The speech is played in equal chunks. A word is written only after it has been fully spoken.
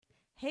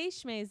Hey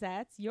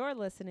Schmazettes, you're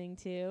listening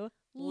to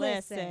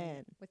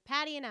Listen with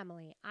Patty and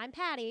Emily. I'm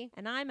Patty.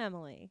 And I'm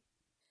Emily.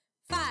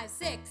 5,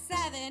 6,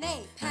 7,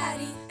 8.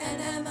 Patty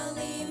and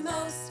Emily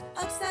most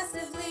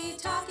obsessively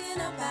talking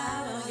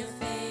about all your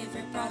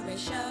favorite Broadway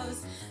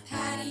shows.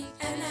 Patty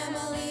and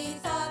Emily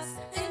thoughts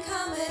and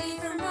comedy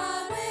from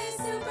Broadway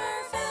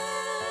super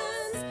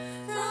fans.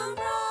 From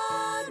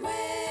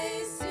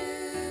Broadway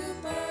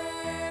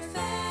super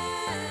fans.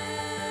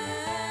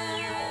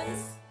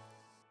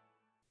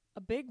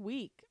 A big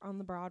week on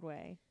the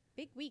Broadway.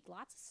 Big week,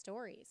 lots of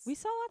stories. There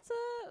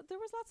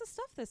was lots of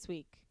stuff this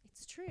week.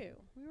 It's true.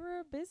 We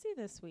were busy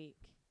this week.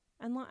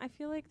 And I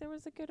feel like there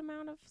was a good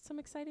amount of some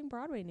exciting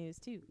Broadway news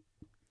too.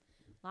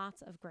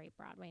 Lots of great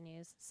Broadway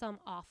news. Some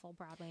awful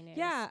Broadway news.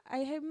 Yeah, I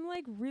am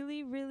like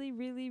really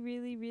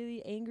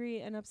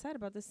angry and upset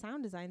about the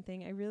sound design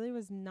thing. I really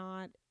was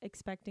not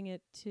expecting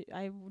it to.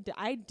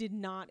 I did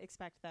not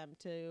expect them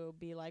to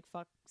be like,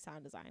 fuck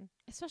sound design.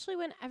 Especially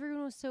when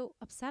everyone was so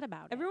upset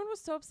about it. Everyone was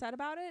so upset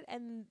about it,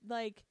 and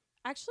like,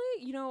 actually,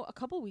 a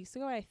couple weeks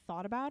ago I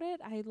thought about it.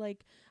 I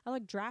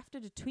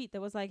drafted a tweet that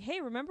was like,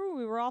 hey, remember when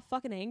we were all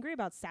fucking angry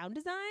about sound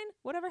design?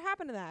 Whatever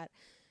happened to that?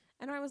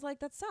 And I was like,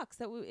 that sucks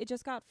that it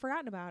just got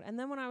forgotten about. And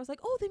then when I was like,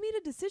 oh, they made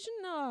a decision.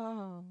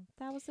 Oh,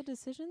 that was the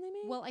decision they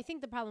made? Well, I think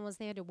the problem was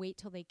they had to wait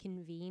till they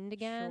convened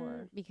again.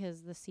 Sure.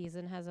 Because the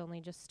season has only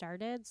just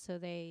started. So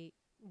they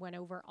went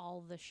over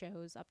all the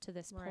shows up to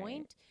this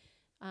point.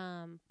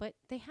 But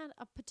they had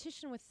a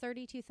petition with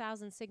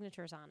 32,000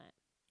 signatures on it.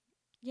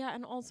 Yeah,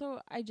 and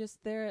also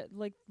they're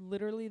like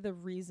literally the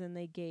reason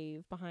they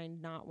gave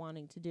behind not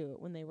wanting to do it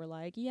when they were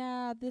like,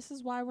 yeah, this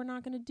is why we're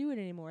not going to do it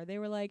anymore. They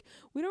were like,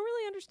 we don't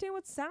really understand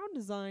what sound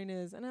design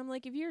is. And I'm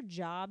like, if your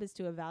job is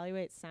to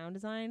evaluate sound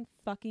design,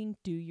 fucking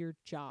do your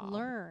job.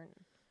 Learn.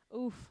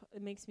 Oof,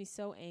 it makes me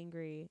so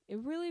angry. It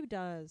really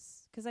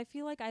does. Because I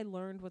feel like I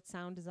learned what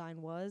sound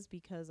design was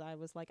because I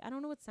was like, I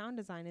don't know what sound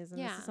design is. And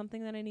this is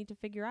something that I need to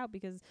figure out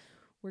because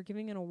we're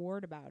giving an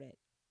award about it.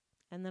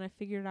 And then I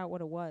figured out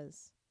what it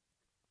was.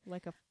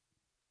 Like a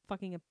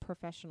fucking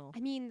professional.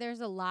 I mean,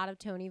 there's a lot of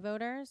Tony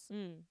voters.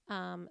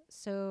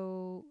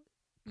 So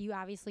you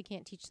obviously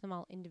can't teach them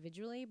all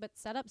individually, but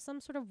set up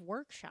some sort of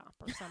workshop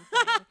or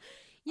something.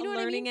 You know what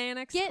I mean? Learning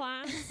annex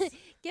class.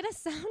 Get a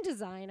sound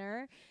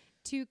designer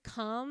to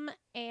come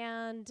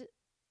and...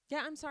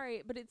 Yeah, I'm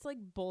sorry, but it's like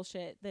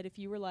bullshit that if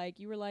you were like,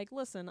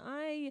 listen,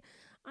 I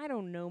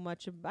don't know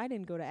much. I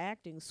didn't go to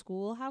acting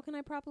school. How can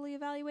I properly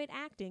evaluate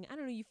acting? I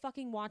don't know. You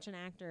fucking watch an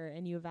actor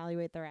and you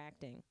evaluate their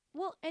acting.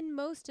 Well, and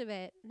most of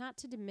it, not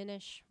to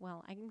diminish,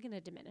 well, I'm going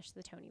to diminish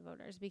the Tony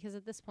voters because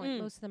at this point,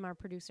 most of them are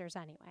producers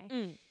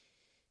anyway.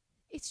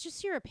 It's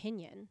just your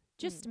opinion.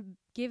 Just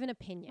give an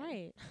opinion.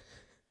 Right.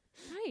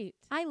 Right.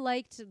 I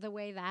liked the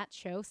way that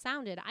show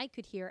sounded. I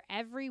could hear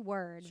every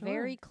word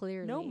very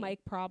clearly. No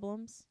mic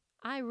problems.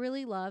 I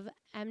really love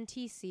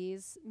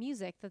MTC's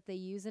music that they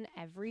use in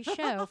every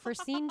show for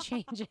scene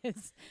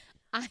changes.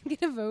 I'm going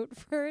to vote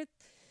for...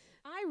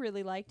 I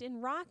really liked in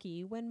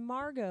Rocky when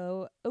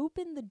Margot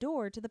opened the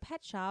door to the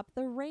pet shop,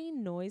 the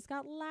rain noise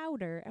got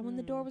louder. And when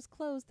the door was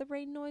closed, the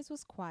rain noise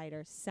was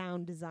quieter.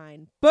 Sound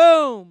design.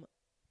 Boom!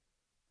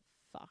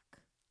 Fuck.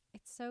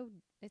 It's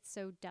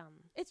so dumb.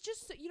 It's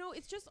just,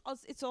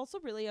 it's also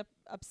really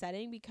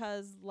upsetting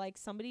because like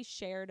somebody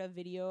shared a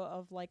video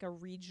of like a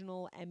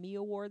regional Emmy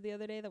award the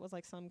other day that was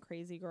like some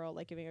crazy girl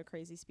like giving a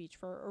crazy speech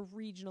for a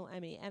regional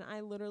Emmy. And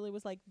I literally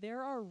was like,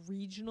 there are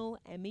regional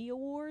Emmy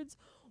awards?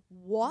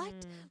 What?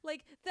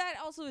 Like that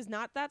also is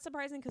not that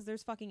surprising because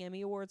there's fucking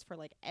Emmy awards for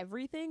like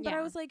everything. But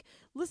I was like,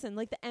 listen,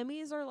 like the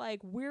Emmys are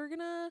like, we're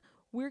gonna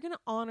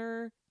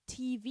honor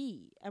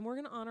TV and we're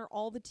gonna honor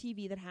all the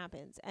TV that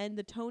happens, and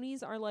the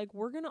Tonys are like,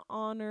 we're gonna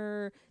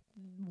honor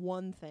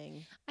one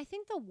thing. I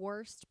think the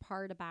worst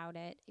part about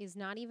it is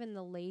not even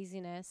the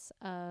laziness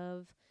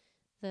of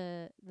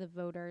the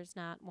voters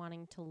not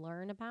wanting to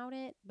learn about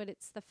it, but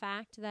it's the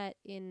fact that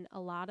in a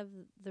lot of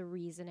the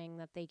reasoning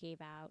that they gave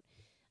out,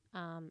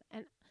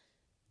 and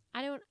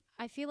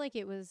I feel like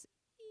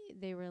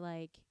they were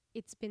like,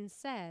 it's been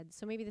said,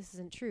 so maybe this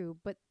isn't true,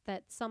 but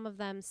that some of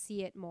them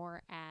see it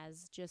more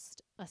as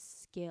just a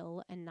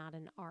skill and not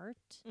an art.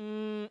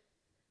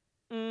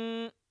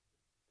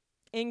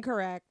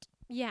 Incorrect.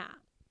 Yeah.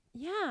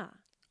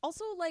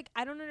 Also, like,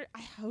 I don't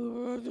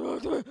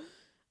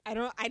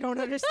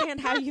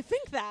understand how you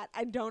think that.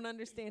 I don't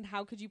understand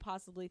how could you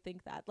possibly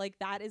think that. Like,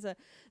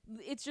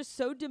 it's just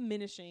so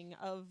diminishing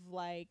of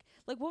like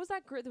what was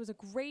that there was a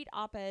great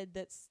op-ed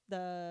that's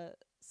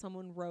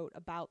someone wrote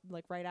about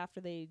like right after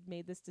they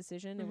made this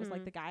decision. It was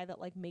like the guy that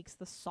like makes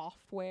the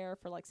software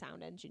for like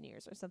sound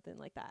engineers or something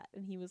like that.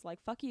 And he was like,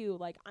 fuck you.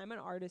 Like, I'm an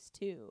artist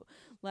too.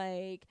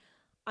 Like,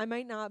 I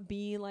might not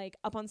be like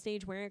up on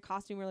stage wearing a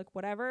costume or like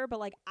whatever, but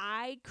like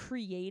I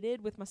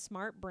created with my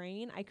smart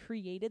brain, I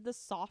created the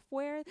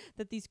software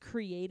that these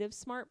creative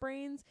smart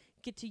brains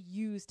get to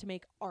use to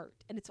make art.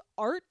 And it's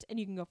art and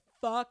you can go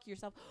fuck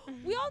yourself.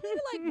 We all need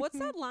to like, what's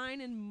that line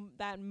in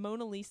that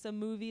Mona Lisa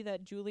movie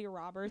that Julia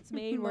Roberts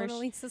made where Mona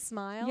Lisa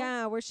smile.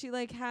 yeah, where she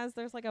like has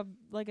there's like a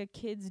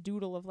kid's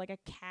doodle of like a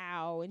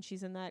cow and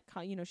she's in that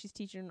you know, she's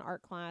teaching an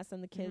art class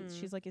and the kids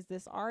she's like, is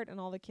this art? And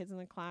all the kids in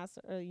the class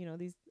you know,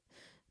 these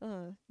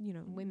you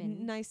know,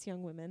 Women. nice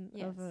young women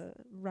Yes. of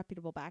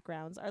reputable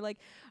backgrounds are like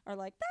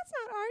that's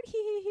not art, hee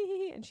hee hee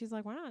hee. And she's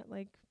like, why not?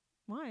 Like,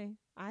 why?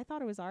 I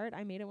thought it was art.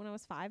 I made it when I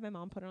was 5. My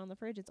mom put it on the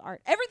fridge. It's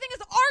art. Everything is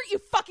art, you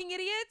fucking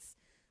idiots.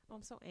 Oh,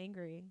 I'm so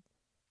angry.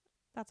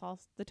 That's all.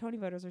 The Tony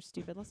voters are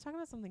stupid. Let's talk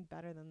about something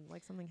better than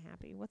like something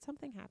happy. What's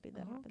something happy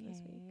that happened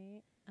this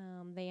week?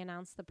 They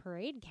announced the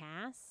parade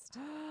cast.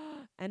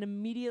 And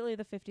immediately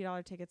the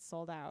 $50 tickets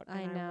sold out.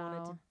 I And I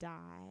wanted to know.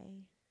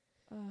 die.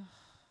 Ugh.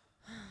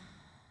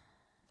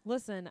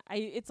 Listen,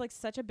 it's like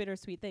such a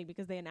bittersweet thing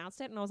because they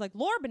announced it and I was like,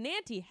 Laura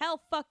Benanti, hell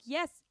fuck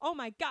yes. Oh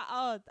my God.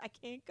 Oh, I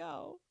can't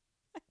go.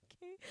 I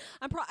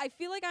can't. I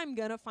feel like I'm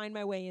gonna find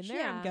my way in there.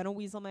 I'm Yeah. gonna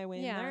weasel my way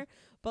in Yeah. there.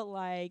 But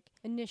like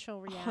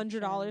Initial reaction.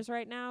 $100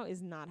 right now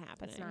is not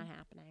happening. It's not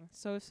happening.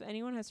 So if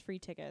anyone has free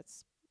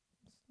tickets,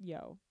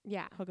 yo,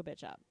 Yeah. hook a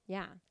bitch up.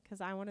 Yeah. Because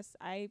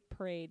I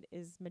parade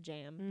is my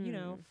jam. You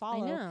know, I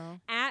follow know.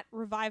 at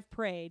Revive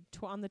Parade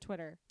on the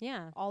Twitter.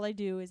 Yeah. All I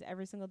do is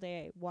every single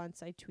day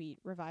once I tweet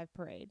Revive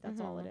Parade. That's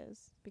all it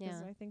is. Because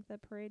Yeah. I think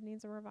that parade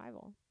needs a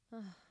revival.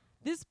 Ugh.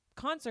 This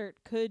concert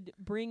could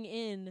bring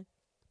in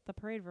the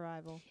parade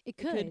revival. It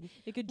could.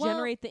 It could Well,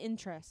 generate the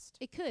interest.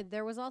 It could.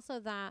 There was also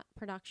that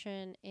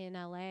production in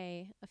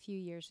LA a few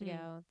years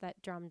ago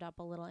that drummed up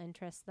a little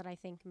interest that I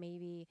think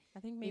maybe I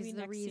think maybe is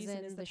the next season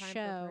reason is the the time for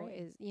show parade.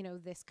 is, you know,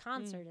 this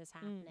concert is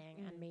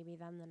happening mm. and maybe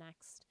then the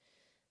next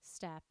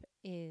step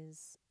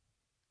is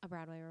a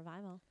Broadway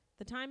revival.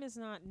 The time is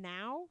not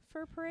now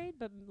for parade,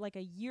 but like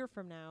a year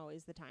from now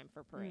is the time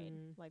for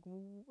parade. Like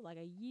like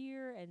a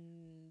year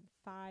and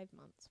 5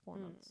 months, 4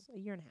 months, a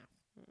year and a half.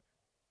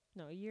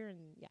 No, a year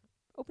and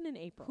open in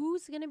April.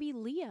 Who's going to be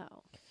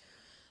Leo?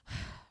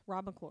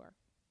 Rob McClure.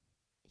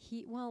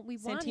 We want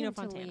Santino him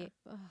Fontana. to leave.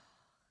 Ugh.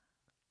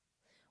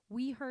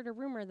 We heard a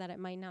rumor that it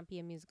might not be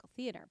a musical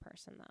theater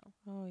person though.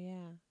 Oh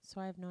yeah. So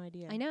I have no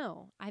idea. I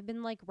know. I've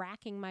been like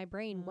racking my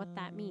brain what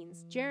that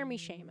means. Jeremy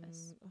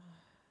Shamus.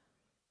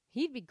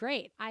 He'd be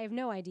great. I have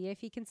no idea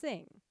if he can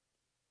sing.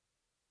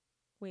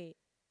 Wait,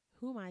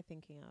 who am I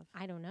thinking of?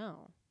 I don't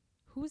know.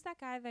 Who's that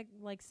guy that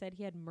like said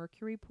he had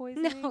mercury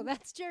poisoning? No,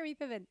 that's Jeremy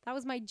Piven. That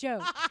was my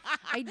joke.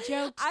 I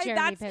joked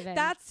Jeremy Piven.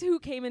 That's who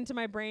came into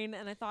my brain,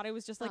 and I thought it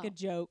was just like a Oh.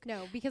 joke.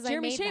 No, because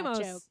Jeremy I made Shamos.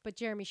 that joke. But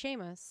Jeremy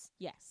Shamos.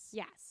 Yes.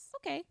 Yes.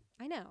 Okay.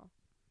 I know.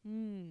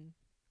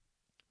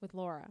 With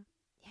Laura.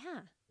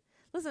 Yeah.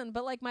 Listen,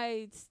 but like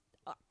I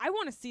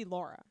want to see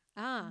Laura.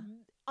 Ah.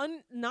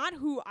 Not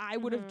who I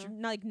would have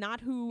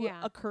not who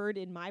Yeah. occurred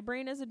in my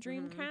brain as a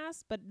dream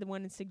cast, but the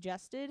one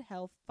suggested.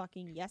 Hell,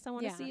 fucking yes, I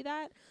want to Yeah. see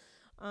that.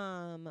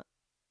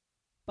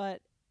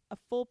 But a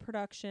full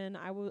production.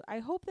 I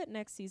hope that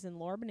next season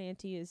Laura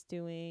Benanti is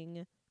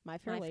doing My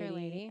Fair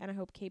Lady, and I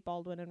hope Kate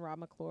Baldwin and Rob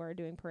McClure are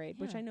doing Parade,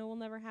 which Yeah. I know will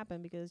never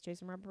happen because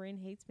Jason Robert Brain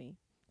hates me.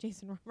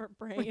 Jason Robert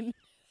Brain.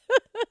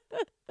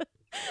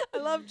 I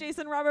love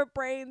Jason Robert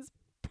Brain's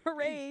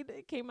Parade.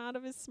 It came out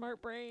of his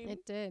smart brain.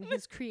 It did.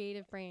 His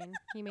creative brain.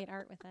 He made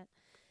art with it.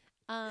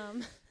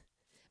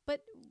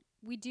 But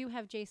we do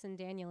have Jason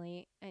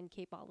Daniely and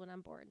Kate Baldwin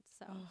on board,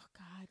 so Oh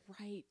God,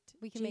 right.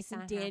 we can Jason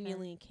make that happen.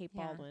 Daniely and Kate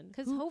Baldwin.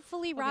 Because Who-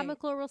 hopefully Rob okay.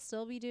 McClure will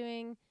still be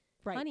doing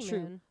right, Honeymoon.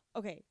 true.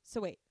 Okay, so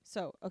wait.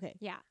 So, okay.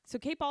 Yeah. So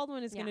Kate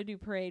Baldwin is Yeah. going to do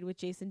Parade with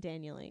Jason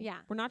Daniely.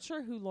 Yeah. We're not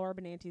sure who Laura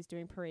Benanti is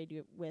doing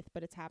Parade with,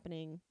 but it's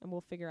happening, and we'll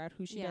figure out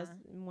who she does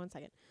in 1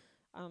 second.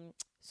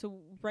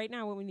 So right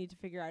now what we need to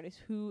figure out is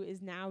who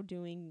is now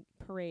doing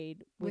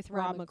Parade with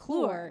Rob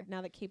McClure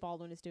now that Kate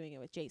Baldwin is doing it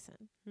with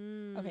Jason.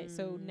 Okay,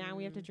 so now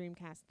we have to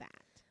dreamcast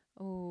that.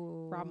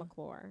 Oh. Rob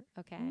McClure.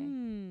 Okay.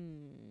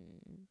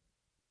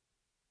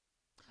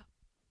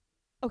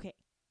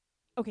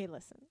 Okay,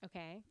 listen.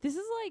 Okay. This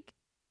is like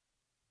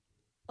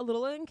a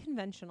little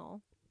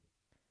unconventional,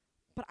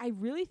 but I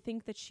really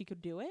think that she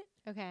could do it.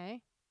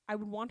 Okay. I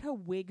would want to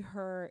wig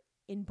her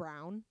in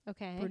brown,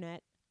 Okay.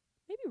 brunette,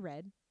 maybe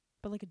red,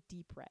 but like a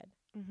deep red.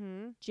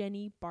 Mm-hmm.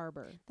 Jenny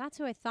Barber. That's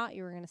who I thought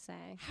you were going to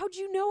say. How'd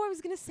you know I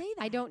was going to say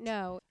that? I don't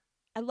know.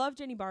 I love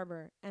Jenny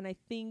Barber, and I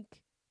think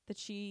that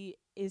she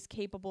is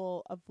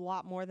capable of a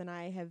lot more than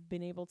I have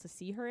been able to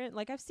see her in.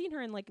 Like, I've seen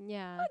her in, like,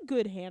 Yeah. a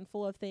good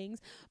handful of things,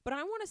 but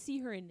I want to see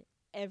her in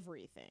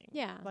everything.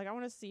 Yeah. Like, I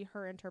want to see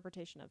her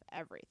interpretation of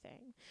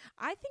everything.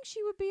 I think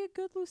she would be a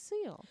good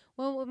Lucille.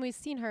 Well, when we've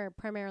seen her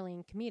primarily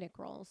in comedic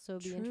roles, so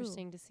it'd be True.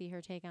 interesting to see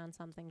her take on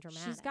something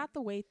dramatic. She's got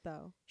the weight,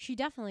 though. She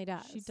definitely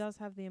does. She does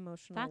have the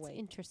emotional That's weight.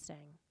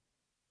 interesting.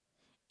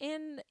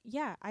 And,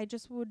 yeah, I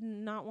just would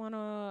not want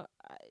to...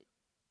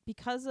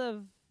 because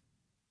of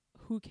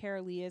who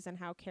Carolee is and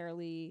how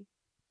Carolee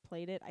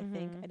played it. I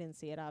think Mhm. I didn't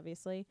see it,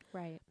 obviously,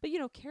 Right. but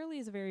Carolee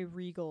is a very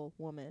regal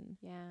woman,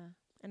 Yeah.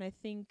 and I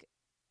think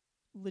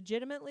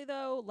legitimately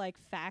though, like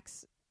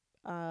facts,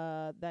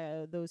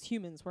 those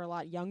humans were a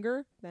lot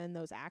younger than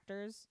those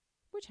actors,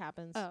 which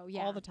happens Oh,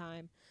 yeah. all the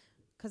time.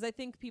 Because I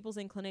think people's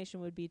inclination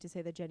would be to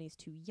say that Jenny's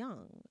too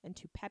young and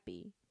too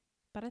peppy,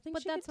 but I think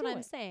But she that's could what do I'm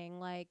it. saying.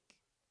 Like,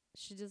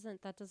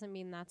 that doesn't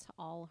mean that's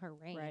all her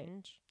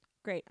range.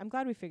 Great, I'm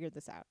glad we figured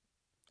this out.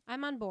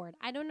 I'm on board.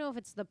 I don't know if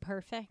it's the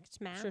perfect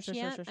match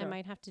yet. I Sure.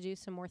 might have to do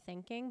some more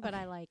thinking, but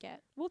I like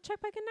it. We'll check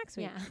back in next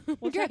week. Yeah.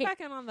 We'll check Great. back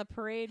in on the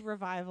Parade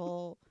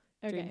Revival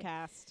Okay.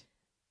 Dreamcast.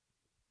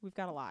 We've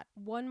got a lot.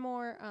 One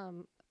more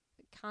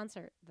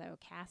concert though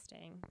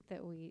casting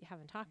that we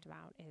haven't talked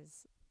about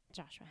is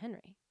Joshua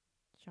Henry.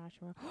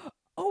 Joshua.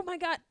 Oh my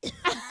God.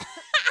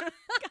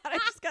 God, I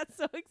just got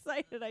so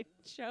excited. I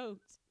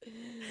choked.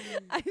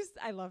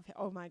 I love him.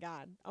 Oh my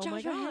God. Oh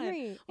my Joshua God.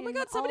 Henry. Oh my in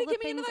God. Somebody all the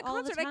get me into things that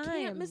all the concert. I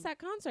can't miss time. that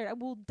concert. I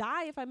will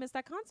die if I miss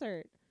that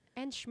concert.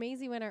 And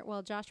Schmazy winner.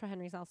 Well, Joshua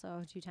Henry's also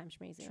a 2-time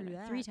Schmazy True winner.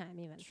 that. 3-time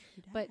even.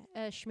 But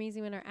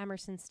Schmazy winner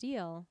Emerson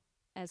Steele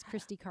as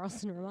Christy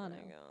Carlson Romano.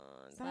 Oh my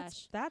God.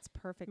 slash That's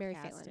perfect Mary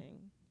Phelan.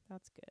 casting.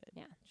 That's good.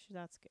 Yeah.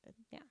 That's good.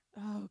 Yeah.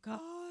 Oh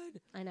God.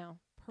 I know.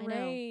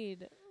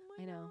 Parade. Oh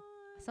my I know.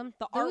 God.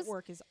 The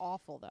artwork is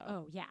awful though.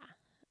 Oh yeah.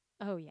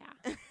 Oh yeah.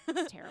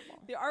 It's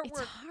terrible. The artwork It's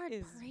hard.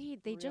 is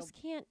Parade. They real. just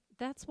can't.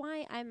 That's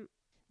why they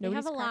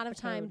Nobody's have a lot cracked of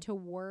the time code. to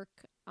work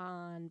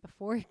on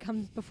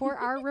before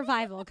our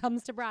revival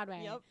comes to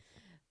Broadway. Yep.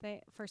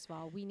 First of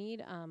all, we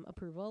need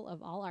approval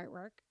of all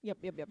artwork. Yep.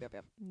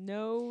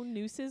 No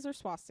nooses or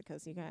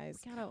swastikas, you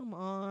guys. We gotta Come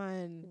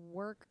on.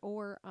 work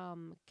or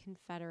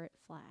Confederate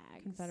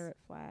flags. Confederate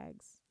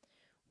flags.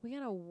 We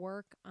gotta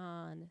work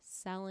on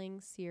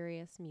selling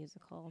serious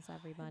musicals,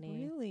 everybody.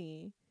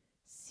 Really?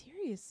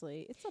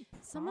 Seriously? It's a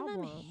problem. Some of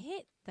them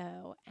hit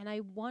though, and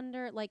I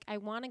wonder, like, I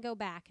want to go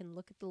back and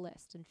look at the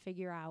list and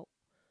figure out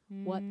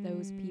what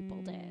those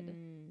people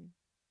did.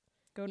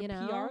 Go to You PR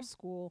know?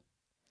 school.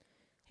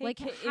 Hey,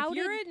 Like, if how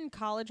you're in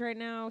college right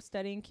now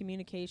studying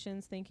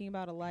communications, thinking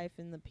about a life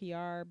in the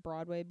PR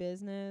Broadway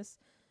business,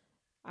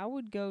 I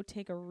would go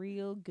take a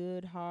real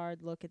good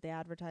hard look at the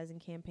advertising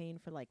campaign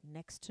for like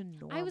Next to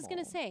Normal. I was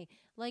gonna say,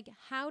 like,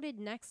 how did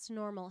Next to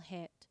Normal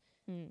hit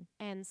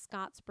and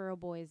Scottsboro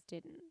Boys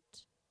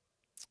didn't?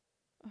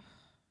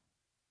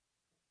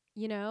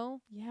 You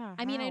know? Yeah.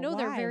 I mean, I how? know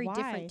they're Why? very Why?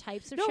 different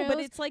types of No, shows, but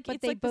it's like but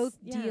it's they like both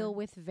this, deal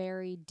with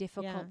very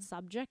difficult Yeah.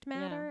 subject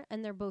matter,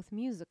 and they're both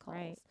musicals.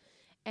 Right.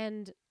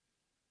 And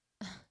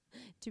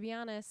to be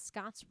honest,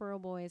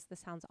 Scottsboro Boys, this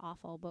sounds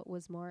awful, but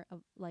was more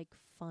of like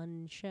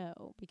fun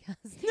show because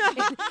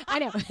I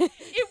know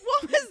It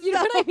was. You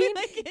know what I though. mean?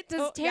 Like,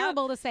 it's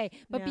terrible to say,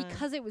 but Yeah.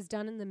 because it was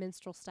done in the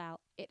minstrel style,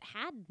 it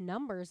had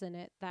numbers in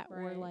it that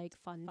were Right. like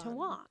fun to Fun.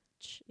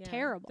 watch. Yeah.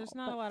 Terrible. There's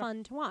not but a lot of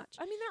fun to watch.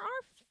 I mean,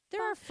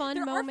 There are fun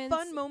there moments. are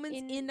fun moments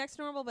in Next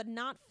to Normal, but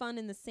not fun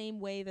in the same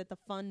way that the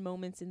fun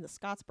moments in the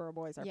Scottsboro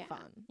Boys are Yeah.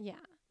 fun. Yeah.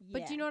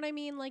 But do you know what I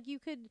mean? Like, you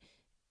could,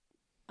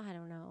 I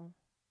don't know.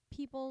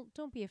 People,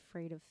 don't be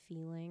afraid of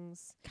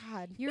feelings.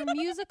 God. Your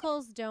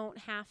musicals don't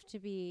have to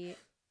be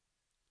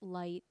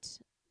light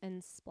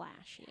and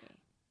splashy.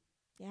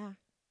 Yeah.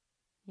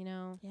 You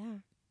know? Yeah.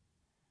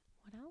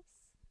 What else?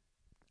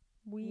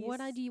 We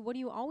What do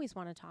you always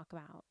want to talk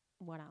about?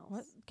 What else?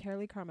 What?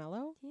 Carolee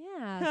Carmello?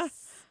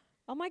 Yes.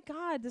 Oh my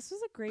God, this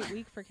was a great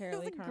week for It Carolee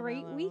was a Carmello.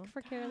 great week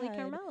for Carolee God.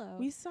 Carmello.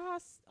 We saw,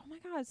 oh my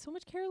God, so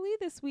much Carolee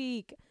this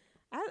week.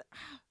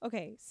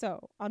 Okay,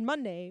 so on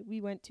Monday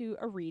we went to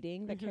a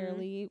reading that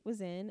Carolee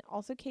was in.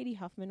 Also, Katie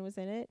Huffman was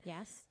in it.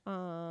 Yes.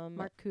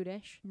 Mark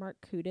Mark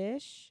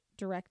Kudish,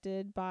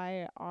 directed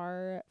by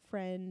our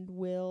friend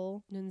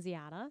Will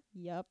Nunziata.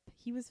 Yep,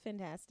 he was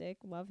fantastic.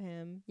 Love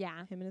him. Yeah.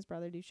 Him and his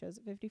brother do shows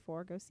at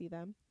 54. Go see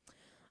them.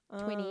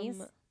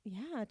 Twinnies.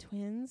 Yeah,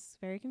 twins.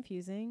 Very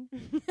confusing.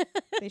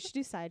 They should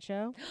do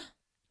Sideshow.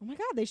 Oh my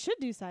God, they should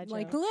do Sideshow.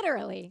 Like,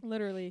 literally.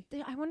 Literally.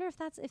 I wonder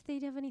if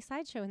they'd have any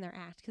sideshow in their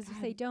act. Because if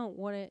God. they don't,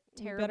 what a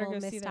We better terrible go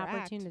see missed their act.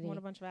 opportunity. What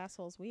a bunch of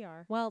assholes we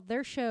are. Well,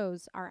 their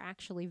shows are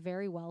actually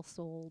very well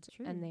sold,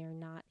 True. and they are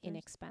not They're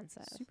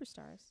inexpensive.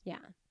 Superstars. Yeah.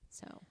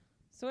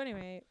 So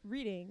anyway,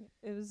 reading.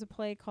 It was a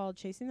play called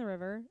Chasing the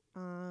River.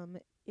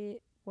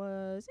 It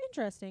was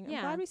interesting. I'm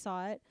Yeah. glad we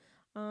saw it.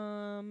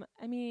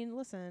 I mean,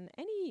 listen,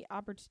 any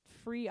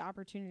free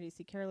opportunity to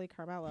see Carolee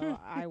Carmello,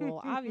 I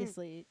will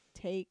obviously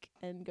take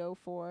and go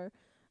for.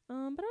 But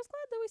I was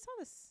glad that we saw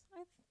this.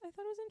 I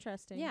thought it was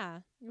interesting.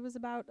 Yeah. It was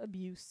about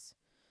abuse.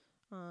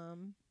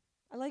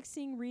 I like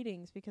seeing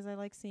readings because I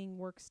like seeing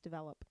works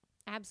develop.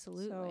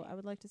 Absolutely. So I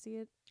would like to see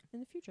it in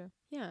the future.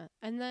 Yeah.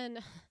 And then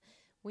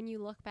when you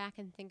look back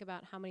and think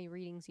about how many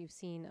readings you've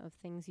seen of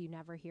things you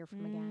never hear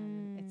from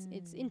again,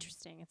 it's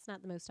interesting. It's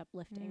not the most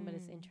uplifting, but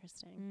it's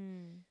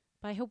interesting.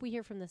 But I hope we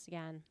hear from this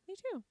again. Me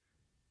too.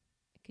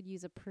 It could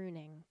use a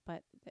pruning,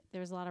 but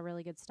there's a lot of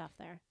really good stuff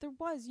there. There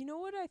was. You know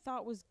what I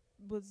thought was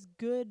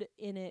good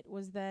in it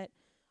was that,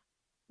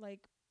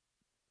 like,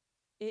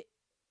 it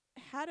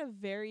had a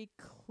very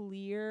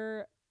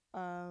clear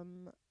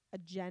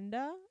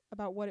agenda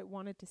about what it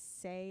wanted to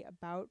say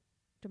about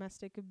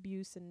domestic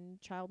abuse and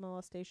child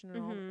molestation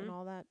and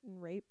all that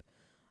and rape.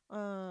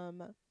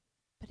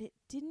 But it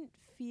didn't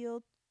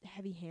feel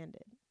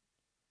heavy-handed.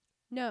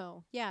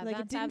 No, yeah, Like, it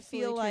that's didn't absolutely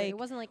feel true. like It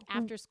wasn't like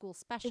after school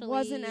special. It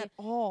wasn't at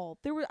all.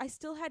 I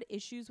still had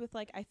issues with,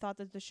 like, I thought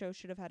that the show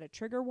should have had a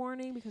trigger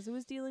warning because it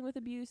was dealing with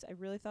abuse. I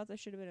really thought there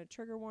should have been a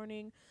trigger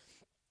warning.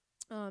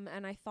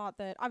 And I thought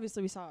that,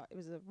 obviously we saw it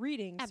was a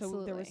reading,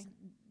 so there was,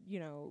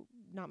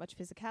 not much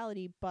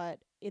physicality, but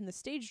in the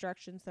stage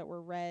directions that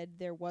were read,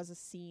 there was a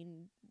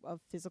scene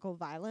of physical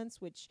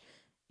violence, which,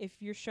 if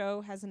your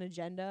show has an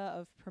agenda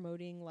of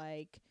promoting,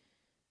 like,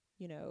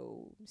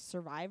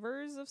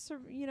 survivors of,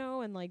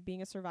 and, like,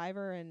 being a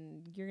survivor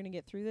and you're going to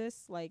get through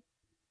this, like,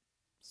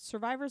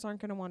 survivors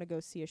aren't going to want to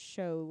go see a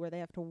show where they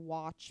have to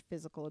watch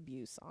physical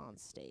abuse on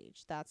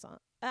stage.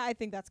 I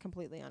think that's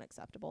completely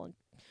unacceptable.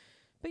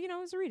 But, it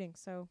was a reading,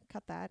 so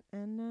cut that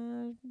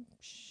and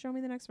show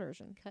me the next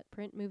version. Cut,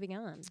 print, moving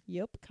on.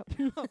 Yep.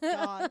 Oh,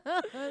 God.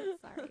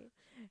 Sorry.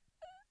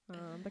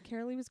 But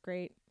Carolee was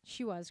great.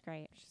 She was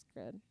great. She's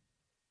good.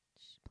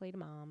 She played a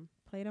mom.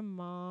 Played a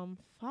mom.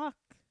 Fuck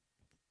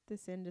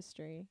this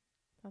industry.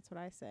 That's what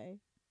I say.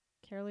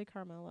 Carolee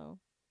Carmello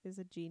is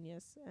a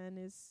genius and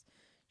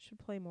should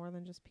play more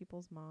than just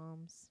people's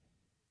moms.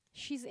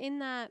 She's in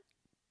that,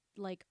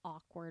 like,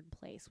 awkward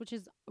place, which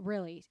is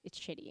really, it's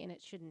shitty and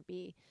it shouldn't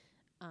be.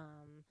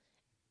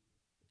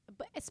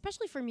 But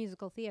especially for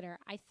musical theater,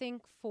 I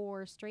think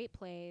for straight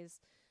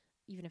plays,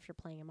 even if you're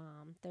playing a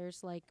mom,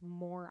 there's, like,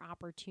 more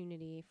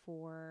opportunity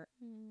for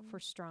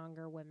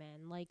stronger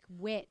women, like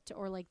Wit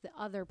or like The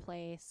Other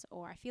Place,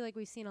 or I feel like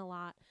we've seen a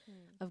lot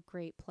of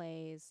great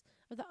plays,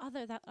 or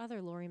that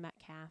other Laurie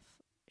Metcalf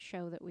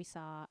show that we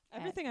saw.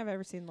 Everything I've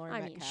ever seen Laurie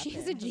Metcalf she's in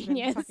a has been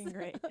genius. fucking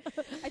great.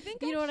 I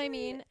think you know what I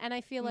mean? And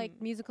I feel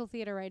like musical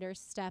theater writers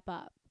step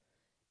up,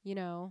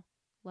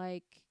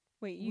 like.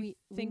 Wait, you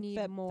we think need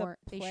that more.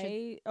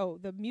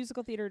 the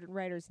musical theater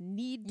writers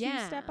need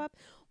to step up?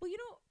 Well,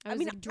 I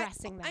was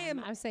addressing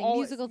them. I was saying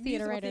always musical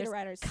theater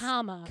writers,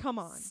 comma, come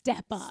on,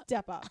 step up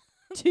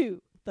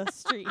to the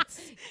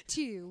streets,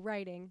 to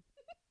writing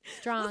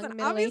strong. Listen,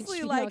 middle-aged obviously,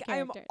 female like,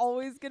 characters. I'm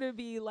always gonna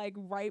be like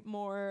write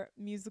more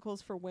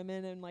musicals for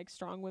women and, like,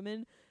 strong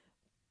women,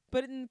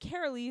 but in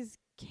Carolee's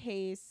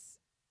case,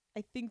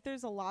 I think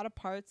there's a lot of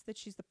parts that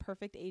she's the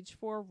perfect age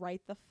for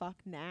right the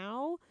fuck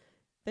now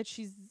that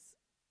she's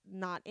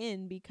not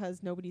in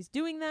because nobody's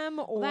doing them,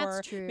 or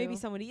that's true. Maybe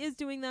somebody is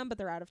doing them but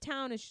they're out of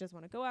town and she doesn't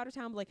want to go out of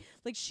town. But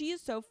like she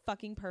is so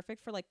fucking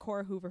perfect for, like,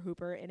 Cora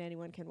Hoover in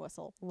Anyone Can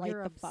Whistle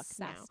You're the fuck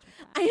now.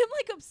 I I am,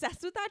 like,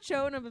 obsessed with that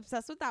show, and I'm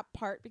obsessed with that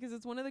part because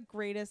it's one of the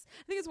greatest,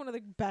 I think it's one of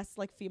the best,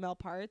 like, female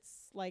parts,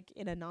 like,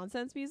 in a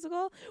nonsense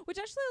musical, which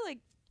actually, like,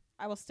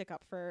 I will stick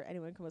up for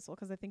Anyone Can Whistle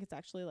because I think it's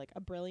actually, like,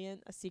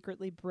 a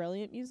secretly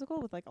brilliant musical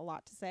with, like, a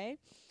lot to say.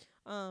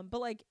 But,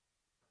 like,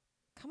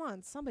 come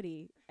on,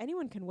 somebody.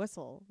 Anyone Can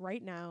Whistle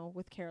right now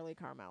with Carolee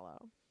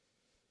Carmello.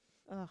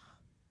 Ugh.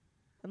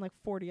 And, like,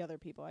 40 other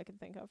people I can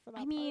think of for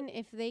that. I mean,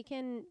 if they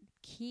can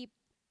keep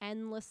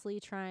endlessly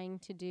trying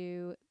to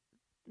do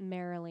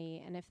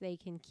Merrily, and if they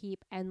can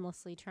keep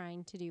endlessly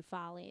trying to do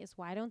Follies,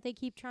 why don't they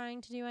keep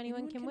trying to do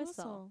Anyone Can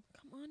Whistle?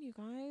 Come on, you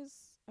guys.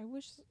 I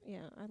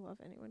love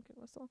Anyone Can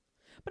Whistle.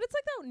 But it's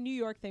like that New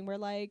York thing where,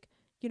 like,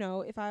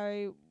 if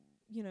I,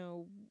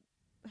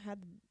 had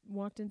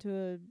walked into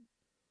a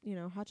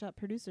hotshot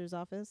producer's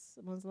office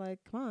and was like,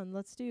 come on,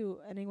 let's do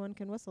Anyone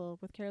Can Whistle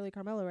with Carolee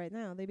Carmello right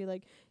now, they'd be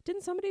like,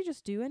 didn't somebody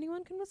just do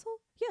Anyone Can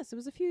Whistle? Yes, it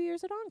was a few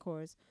years at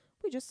Encores.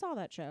 We just saw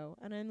that show.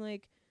 And I'm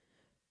like,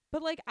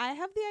 but, like, I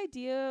have the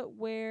idea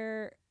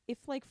where if,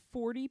 like,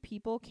 40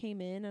 people came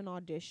in and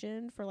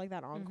auditioned for, like,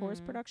 that Encores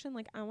production,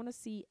 like, I want to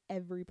see I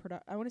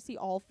want to see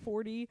all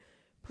 40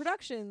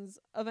 productions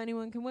of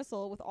Anyone Can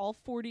Whistle with all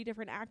 40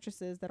 different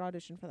actresses that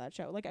auditioned for that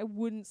show. Like, I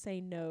wouldn't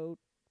say no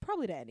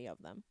probably to any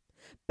of them.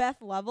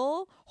 Beth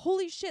Level,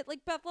 holy shit,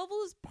 like, Beth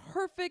Level is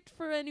perfect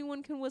for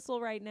Anyone Can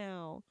Whistle right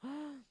now.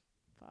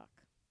 Fuck.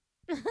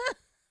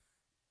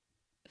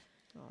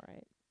 All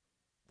right.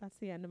 That's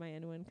the end of my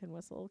Anyone Can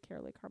Whistle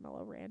Carolee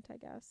Carmello rant, I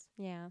guess.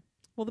 Yeah.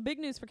 Well, the big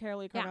news for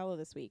Carolee Carmello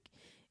this week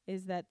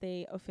is that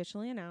they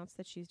officially announced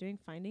that she's doing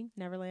Finding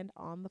Neverland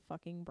on the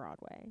fucking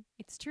Broadway.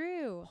 It's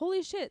true.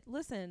 Holy shit.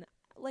 Listen,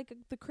 like,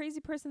 the crazy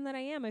person that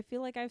I am, I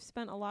feel like I've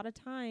spent a lot of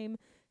time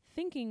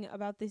thinking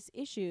about this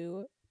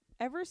issue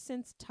ever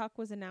since Tuck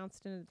was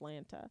announced in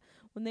Atlanta.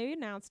 When they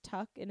announced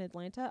Tuck in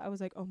Atlanta, I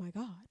was like, oh my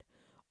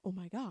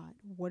God,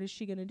 what is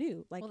she going to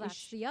do? Like, well,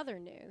 that's the other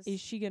news. Is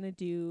she going to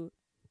do,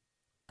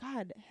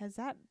 God, has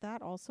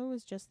that also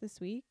was just this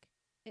week?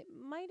 It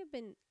might have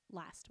been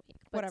last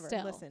week, but whatever.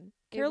 Still, listen,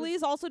 Carolee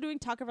is also doing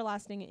Tuck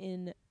Everlasting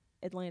in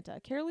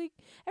Atlanta. Carolee,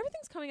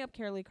 everything's coming up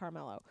Carolee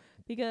Carmello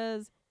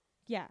because,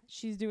 yeah,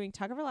 she's doing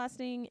Tuck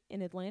Everlasting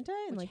in Atlanta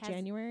in, like,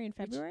 January and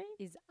February.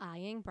 Which is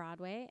eyeing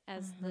Broadway,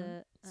 as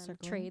the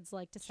trades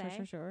like to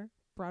say. Sure.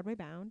 Broadway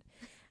bound.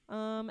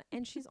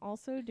 And she's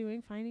also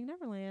doing Finding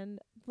Neverland.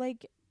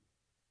 Like,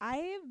 I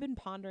have been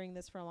pondering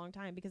this for a long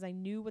time because I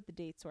knew what the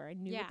dates were. I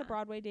knew what the Yeah.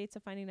 Broadway dates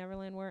of Finding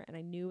Neverland were, and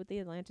I knew what the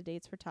Atlanta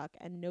dates for Tuck,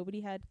 and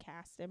nobody had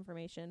cast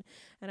information.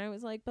 And I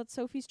was like, but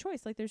Sophie's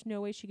Choice, like, there's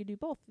no way she could do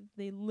both.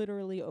 They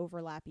literally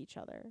overlap each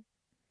other.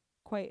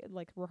 Quite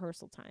like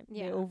rehearsal time.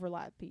 They Yeah.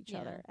 overlap each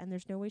Yeah. other, and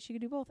there's no way she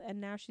could do both. And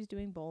now she's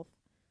doing both,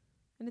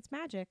 and it's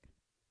magic.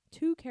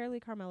 2 Carolee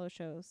Carmello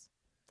shows.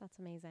 That's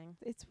amazing.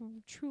 It's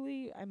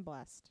truly, I'm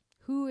blessed.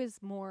 Who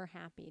is more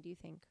happy, do you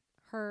think?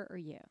 Her or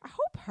you? I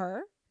hope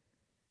her.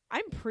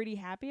 I'm pretty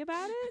happy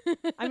about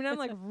it. I mean, I'm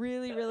like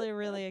really, really,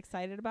 really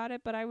excited about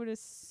it, but I would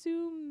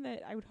assume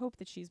that I would hope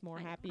that she's more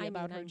happy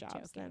about her I'm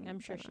jobs joking. than I'm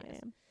sure than she I is.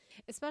 am.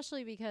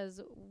 Especially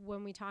because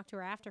when we talked to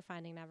her after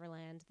Finding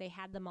Neverland, they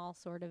had them all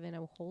sort of in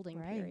a holding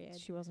period.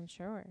 She wasn't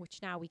sure.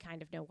 Which now we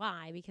kind of know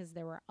why, because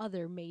there were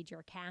other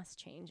major cast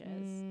changes.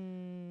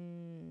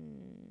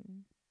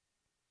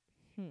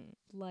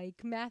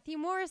 Like Matthew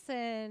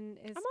Morrison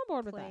is I'm on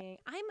board with that. playing.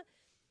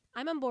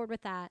 I'm on board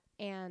with that,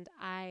 and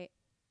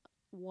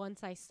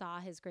once I saw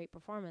his great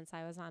performance,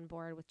 I was on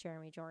board with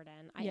Jeremy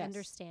Jordan. I Yes.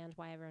 understand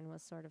why everyone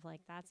was sort of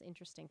like, that's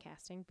interesting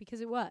casting, because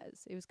it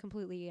was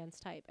completely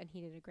against type, and he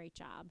did a great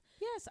job.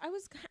 Yes, I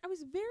was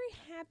very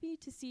happy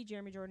to see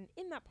Jeremy Jordan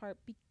in that part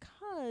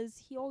because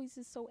he always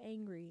is so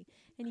angry,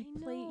 and he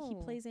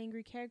know. plays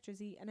angry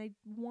characters. And I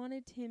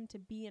wanted him to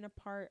be in a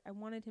part. I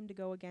wanted him to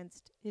go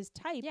against his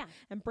type Yeah,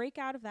 and break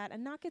out of that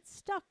and not get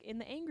stuck in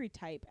the angry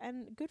type.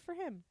 And good for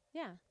him.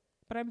 yeah.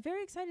 But I'm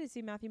very excited to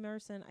see Matthew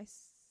Morrison.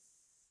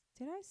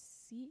 Did I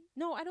see?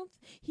 No, I don't.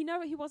 He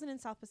wasn't in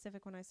South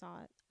Pacific when I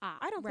saw it.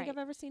 I don't think I've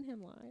ever seen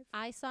him live.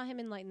 I saw him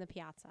in Light in the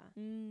Piazza.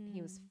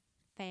 He was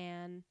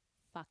Mm.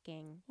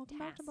 fucking Welcome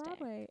back to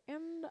Broadway.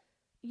 And,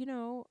 you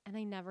know, And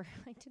I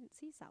didn't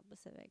see South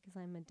Pacific because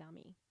I'm a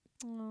dummy.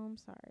 oh, I'm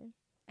sorry.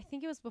 I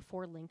think it was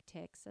before Link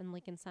Tix, and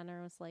Lincoln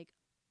Center was like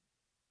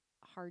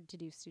hard to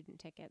do student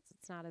tickets.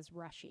 It's not as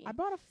rushy. I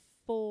bought a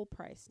full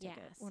price yeah,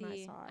 ticket when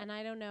I saw it. and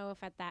I don't know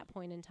if at that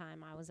point in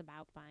time I was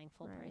about buying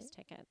full price Right.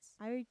 tickets.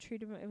 I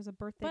treated it was a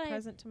birthday But I-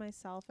 present to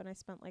myself, and I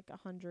spent like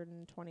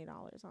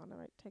 $120 on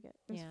a ticket.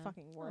 It was Yeah.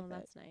 fucking worth Oh, it.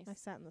 that's nice. I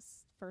sat in the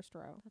first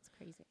row. That's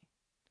crazy.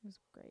 It was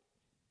great.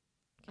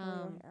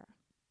 Kelly O'Hara.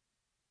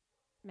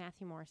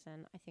 Matthew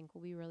Morrison, I think,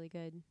 will be really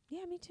good.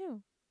 Yeah, me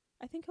too.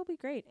 I think he'll be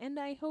great, and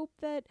I hope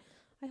that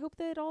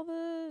all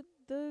the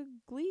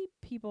Glee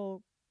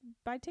people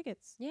buy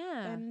tickets,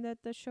 Yeah, and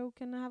that the show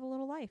can have a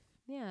little life.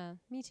 yeah,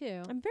 me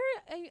too.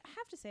 I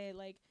have to say,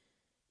 like,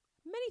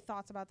 many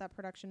thoughts about that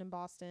production in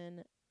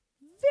Boston.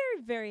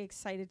 Very, very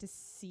excited to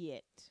see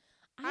it.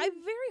 I'm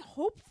very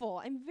hopeful.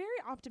 I'm very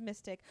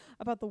optimistic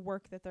about the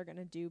work that they're going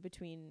to do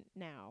between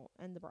now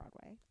and the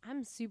Broadway.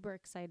 I'm super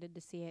excited to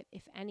see it.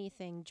 If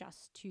anything,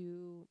 just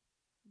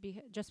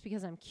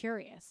because I'm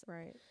curious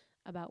Right.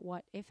 about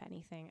what, if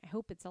anything. I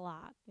hope it's a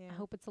lot. Yeah. I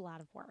hope it's a lot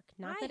of work.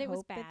 Not I that it was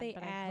hope bad, that they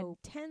but add I hope.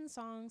 10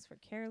 songs for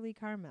Carolee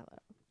Carmello.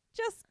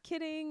 Just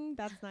kidding.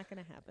 That's not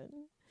going to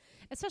happen.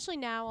 Especially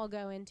now, I'll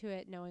go into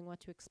it knowing what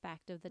to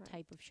expect of the Right.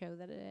 type of show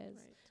that it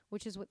is,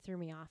 which is what threw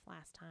me off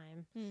last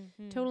time.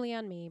 Mm-hmm. Totally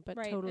on me, but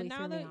Right. totally And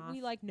now threw me that off.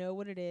 we like know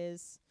what it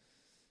is,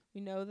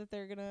 we know that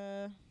they're going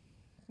to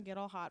get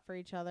all hot for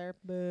each other.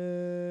 Boo.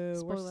 We're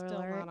Spoiler still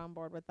alert. not on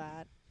board with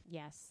that.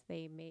 Yes,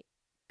 they may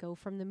go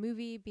from the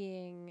movie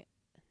being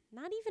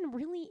not even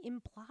really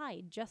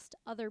implied, just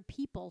other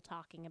people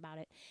talking about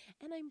it.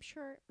 And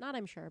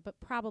but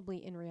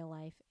probably in real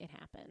life it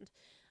happened.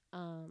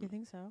 You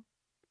think so?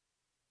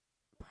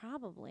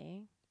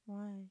 Probably.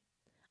 Why?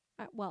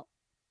 Well,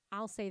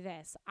 I'll say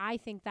this. I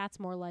think that's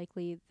more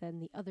likely than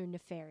the other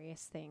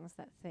nefarious things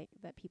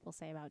that people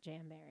say about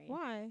Jamberry.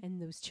 Why? And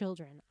those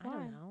children. I Why?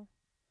 don't know.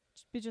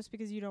 Just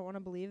because you don't want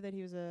to believe that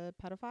he was a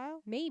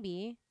pedophile?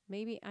 Maybe.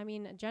 I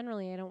mean,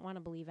 generally, I don't want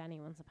to believe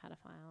anyone's a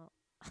pedophile.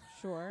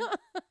 Sure.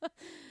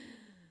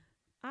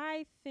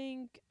 I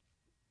think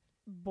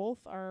both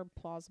are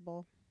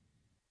plausible.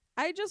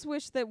 I just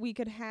wish that we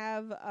could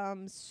have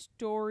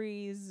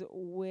stories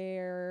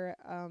where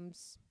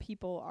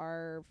people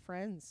are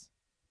friends.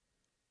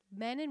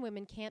 Men and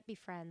women can't be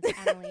friends,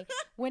 Emily.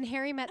 When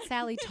Harry Met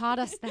Sally taught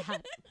us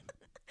that.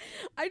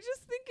 I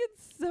just think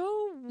it's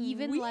so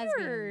Even weird.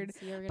 lesbians,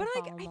 you're gonna But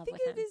like, fall in I love think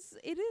with it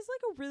him. is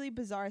like a really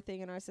bizarre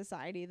thing in our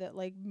society that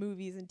like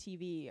movies and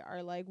TV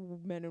are like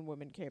men and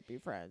women can't be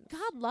friends.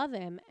 God love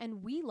him,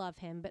 and we love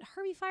him, but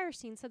Herbie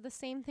Firestein said the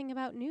same thing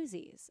about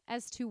Newsies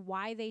as to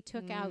why they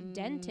took out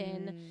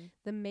Denton,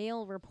 the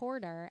male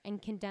reporter,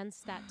 and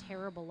condensed that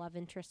terrible love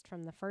interest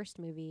from the first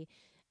movie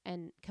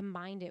and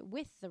combined it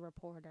with the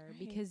reporter, Right.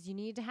 because you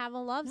need to have a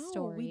love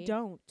story. We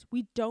don't.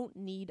 We don't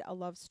need a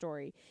love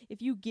story.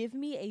 If you give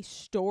me a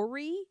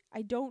story,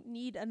 I don't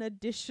need an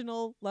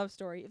additional love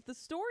story. If the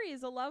story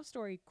is a love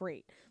story,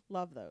 great.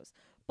 Love those.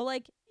 But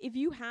like, if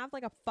you have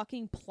like a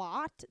fucking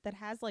plot that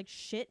has like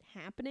shit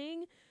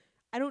happening,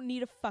 I don't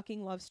need a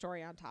fucking love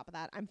story on top of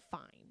that. I'm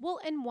fine. Well,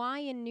 and why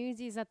in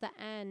Newsies at the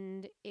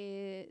end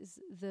is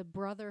the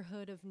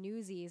brotherhood of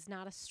Newsies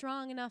not a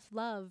strong enough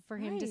love for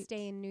him to Right.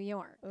 stay in New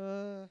York?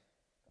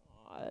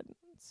 God.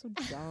 so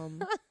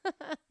dumb.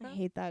 I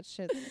hate that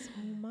shit so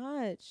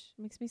much.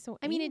 It makes me so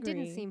I mean, it angry.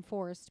 didn't seem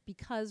forced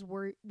because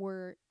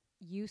we're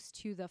used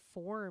to the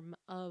form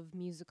of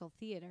musical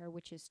theater,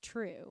 which is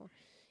true.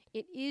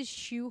 It is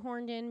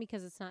shoehorned in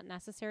because it's not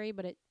necessary,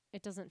 but it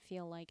doesn't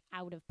feel like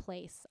out of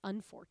place,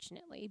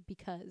 unfortunately,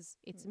 because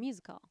it's a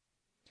musical.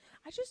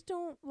 I just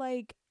don't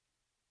like.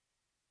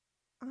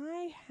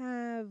 I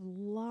have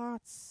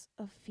lots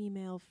of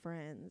female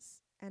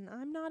friends, and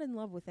I'm not in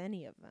love with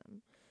any of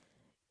them.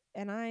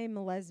 And I'm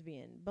a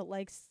lesbian, but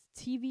like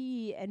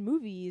TV and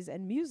movies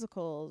and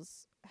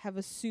musicals have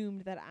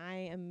assumed that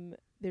I'm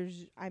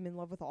in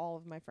love with all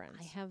of my friends.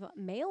 I have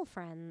male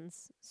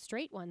friends,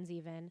 straight ones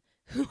even,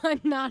 who I'm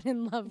not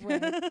in love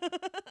with.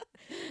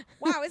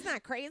 Wow, isn't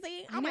that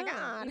crazy? I Oh my know,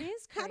 god. it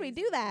is How do we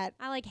crazy. do that?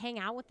 I like hang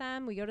out with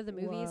them. We go to the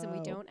movies and we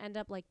Whoa. don't end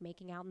up like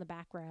making out in the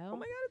back row. Oh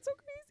my god, it's so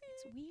crazy.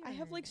 It's weird. I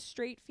have like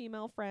straight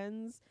female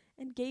friends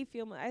and gay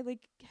female. I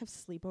like have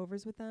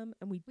sleepovers with them,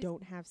 and we With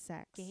don't have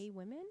sex. gay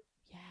women.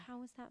 Yeah.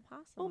 How is that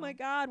possible? Oh my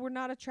god, we're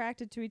not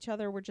attracted to each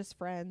other. We're just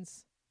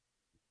friends.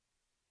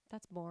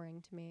 That's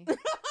boring to me.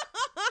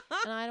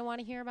 And I don't want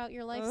to hear about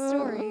your life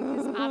story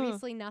because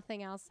obviously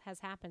nothing else has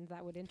happened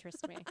that would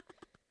interest me.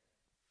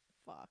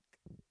 Fuck.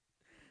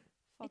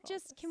 It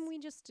just can we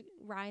just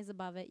rise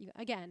above it?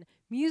 Again,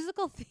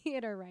 musical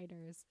theater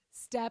writers,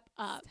 step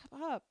up.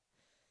 Step up.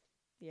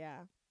 Yeah.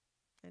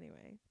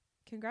 Anyway,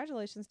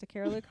 congratulations to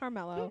Carolee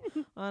Carmello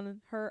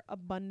on her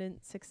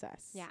abundant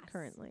success. Yes.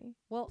 Currently,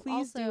 Well,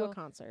 please also, do a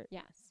concert.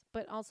 yes,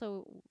 but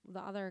also the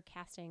other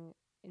casting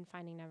in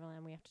Finding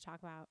Neverland we have to talk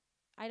about.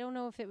 I don't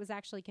know if it was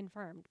actually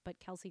confirmed, but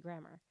Kelsey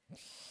Grammer.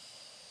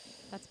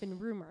 That's been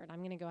rumored. I'm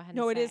going to go ahead and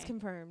No, say. it is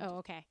confirmed. Oh,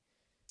 okay.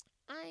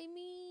 I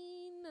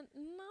mean,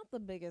 not the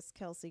biggest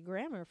Kelsey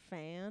Grammer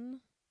fan.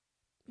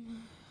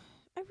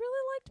 I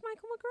really liked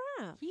Michael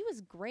McGrath. He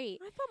was great.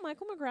 I thought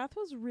Michael McGrath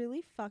was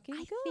really fucking I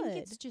good. think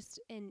it's just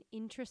an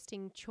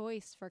interesting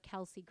choice for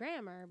Kelsey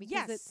Grammer because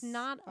yes. it's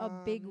not a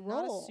big Not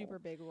role. a super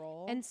big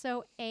role. And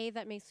so, A,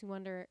 that makes me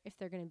wonder if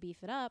they're going to beef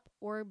it up,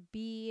 or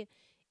B,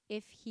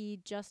 if he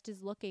just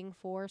is looking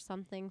for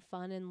something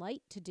fun and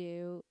light to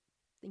do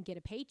and get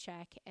a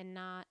paycheck and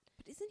not.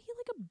 But isn't he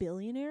like a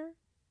billionaire?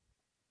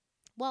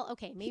 Well,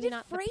 okay, maybe did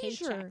not the Frasier.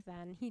 paycheck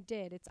then. He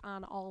did. It's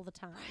on all the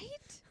time.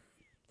 Right?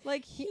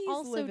 Like He he's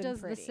also living does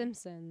pretty. The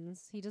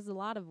Simpsons. He does a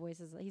lot of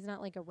voices. He's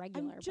not like a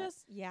regular. I'm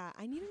just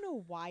I need to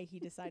know why he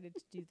decided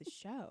to do the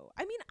show.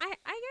 I mean, I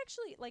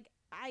actually like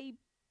I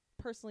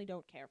personally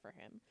don't care for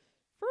him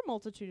for a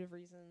multitude of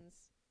reasons.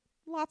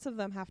 Lots of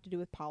them have to do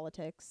with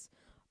politics.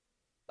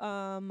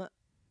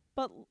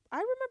 But I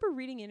remember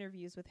reading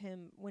interviews with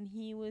him when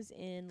he was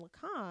in La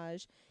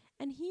Cage,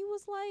 and he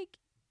was like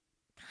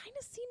kind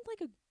of seemed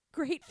like a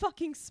great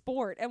fucking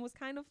sport, and was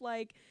kind of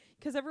like,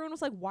 because everyone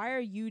was like, why are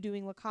you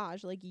doing La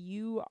Cage? Like,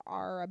 you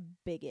are a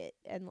bigot.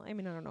 And I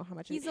mean, I don't know how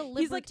much he's a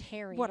he's like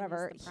libertarian.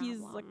 whatever. Is the He's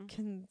like problem.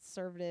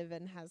 conservative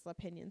and has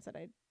opinions that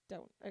I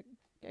don't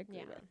agree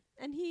Yeah. with.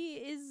 And he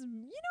is,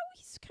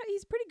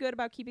 he's pretty good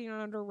about keeping it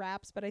under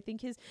wraps, but I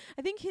think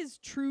his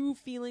true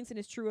feelings and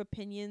his true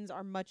opinions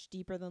are much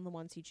deeper than the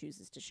ones he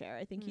chooses to share.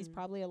 I think he's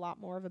probably a lot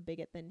more of a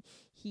bigot than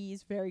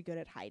he's very good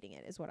at hiding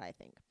it, is what I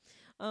think.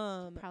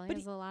 Probably but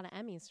has a lot of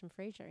Emmys from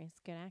Frasier. He's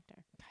a good actor.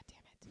 God damn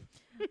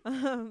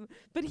it.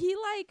 But he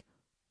like,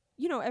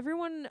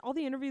 everyone, all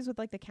the interviews with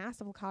like the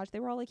cast of La Cage, they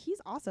were all like, he's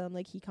awesome.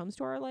 Like, he comes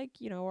to our like,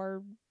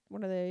 our,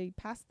 what are they,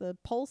 past the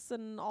Pulse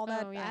and all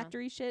that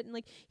actory shit. And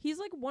like, he's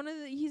like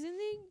he's in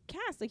the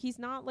cast. Like, he's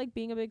not like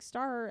being a big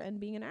star and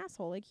being an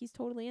asshole. Like, he's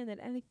totally in it.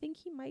 And I think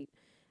he might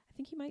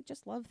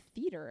just love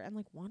theater and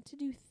like want to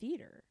do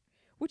theater,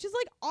 which is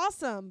like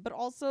awesome, but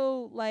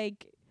also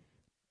like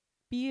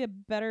be a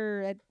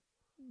better at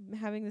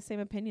having the same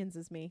opinions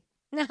as me.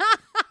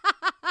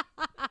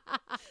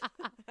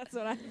 That's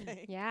what I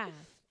think. Yeah.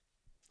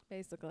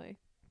 Basically.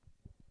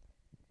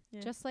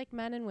 Yeah. Just like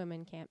men and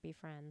women can't be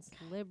friends,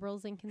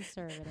 liberals and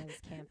conservatives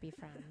can't be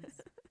friends.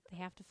 They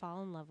have to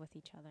fall in love with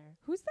each other.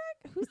 Who's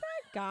that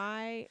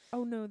guy?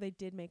 Oh no, they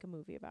did make a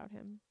movie about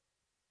him.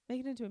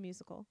 Make it into a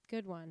musical.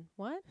 Good one.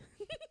 What?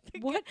 The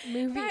What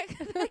movie?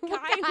 That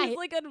What guy who's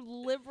like a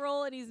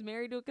liberal and he's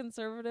married to a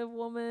conservative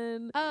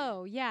woman.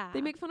 Oh, yeah.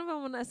 They make fun of him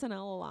on SNL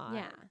a lot.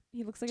 Yeah.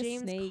 He looks like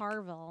James a snake.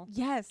 Carville.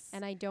 Yes.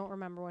 And I don't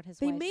remember what his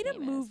They wife's made a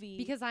name is, movie.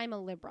 because I'm a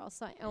liberal,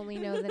 so I only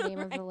know the name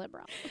of the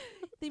liberal.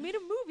 They made a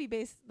movie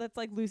based that's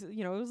like loose, it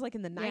was like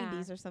in the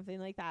 90s or something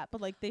like that.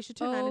 But like they should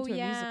turn that into a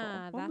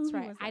musical. What that's movie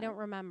right. was I that? don't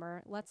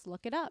remember. Let's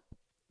look it up.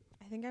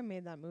 I think I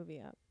made that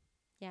movie up.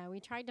 Yeah, we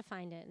tried to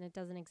find it and it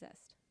doesn't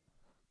exist.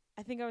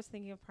 I think I was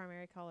thinking of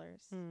Primary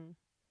Colors. Hmm.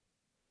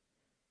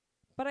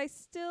 But I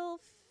still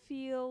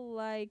feel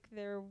like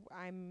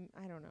I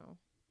don't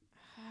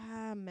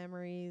know.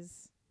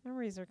 Memories.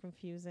 Memories are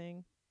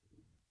confusing.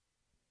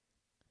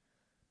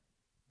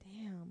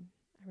 Damn.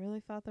 I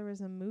really thought there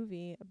was a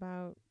movie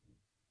about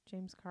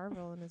James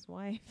Carville and his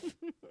wife.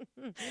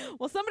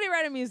 Well, somebody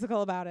write a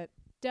musical about it.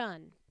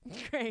 Done.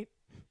 Great.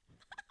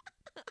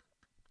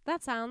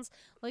 That sounds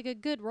like a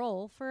good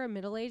role for a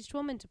middle-aged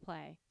woman to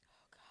play.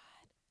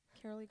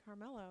 Carolee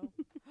Carmello.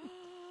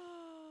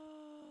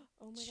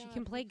 Oh my She god.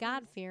 can play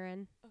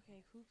God-fearing.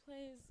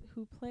 Okay,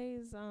 who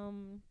plays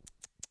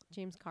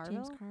James Carville.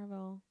 James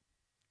Carville?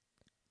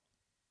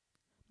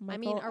 I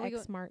mean, Michael are we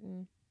X.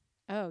 Martin,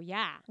 Oh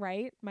yeah,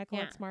 right? Michael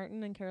Yeah. X.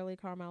 Martin and Carolee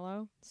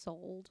Carmello.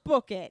 sold.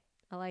 Book it.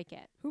 I like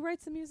it. Who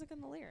writes the music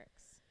and the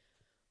lyrics?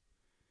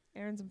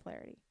 Aarons and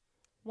Flaherty.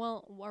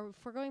 Well,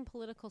 if we're going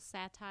political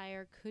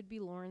satire, could be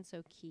Lawrence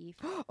O'Keefe,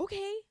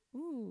 Okay.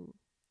 Ooh.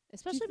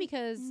 especially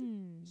because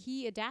Hmm.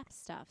 he adapts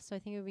stuff. So I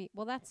think it would be,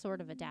 well, that's sort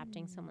of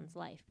adapting someone's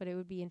life, but it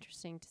would be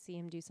interesting to see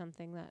him do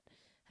something that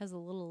has a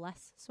little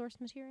less source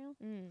material.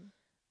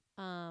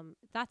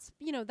 That's,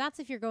 that's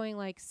if you're going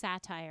like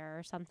satire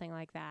or something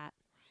like that.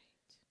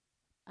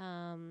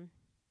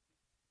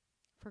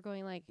 If we're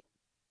going like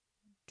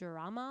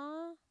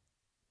drama,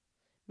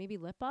 maybe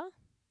Lipa.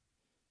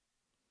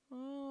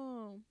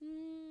 Oh.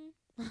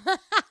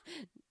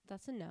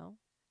 That's a no.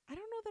 I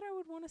don't know that I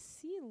would want to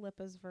see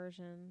Lipa's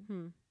version.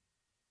 Hmm.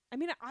 I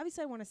mean,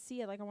 obviously I want to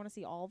see it. Like, I want to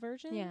see all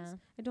versions. Yeah.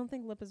 I don't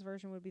think Lipa's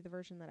version would be the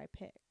version that I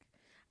pick.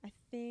 I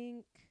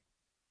think,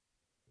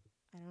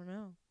 I don't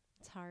know.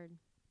 It's hard.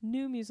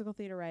 New musical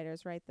theater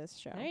writers write this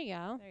show. There you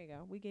go. There you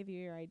go. We gave you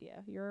your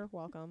idea. You're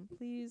welcome.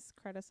 Please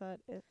credit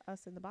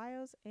us in the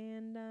bios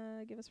and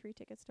give us free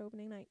tickets to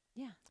opening night.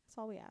 Yeah. That's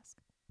all we ask.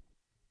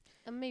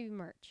 Maybe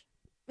merch.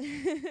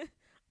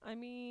 I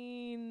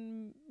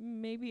mean,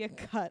 maybe a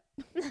cut.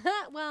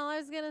 Well, I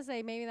was going to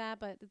say maybe that,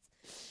 but it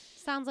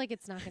sounds like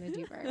it's not going to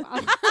do very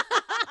well.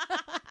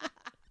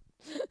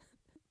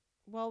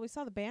 Well, we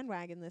saw The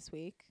Bandwagon this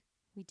week.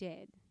 We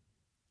did.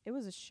 It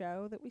was a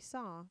show that we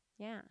saw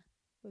Yeah.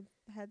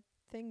 had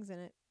things in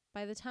it.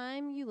 By the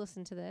time you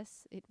listen to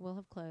this, it will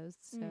have closed.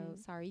 So Mm.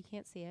 sorry you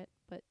can't see it,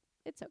 but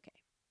it's okay.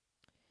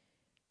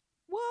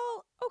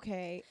 Well,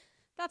 okay.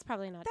 That's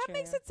probably not That true.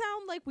 makes it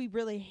sound like we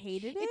really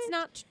hated it. It's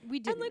not. We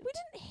didn't. And, like, we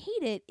didn't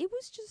hate it. It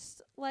was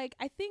just, like,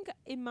 I think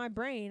in my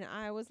brain,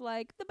 I was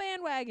like, The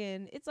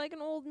Bandwagon. It's like an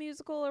old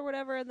musical or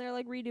whatever, and they're,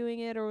 like, redoing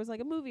it, or it was,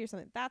 like, a movie or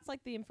something. That's,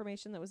 like, the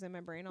information that was in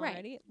my brain Right.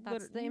 already.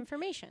 That's the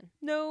information.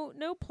 No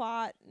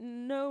plot,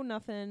 no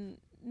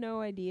nothing,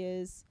 no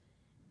ideas.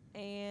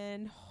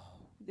 And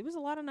it was a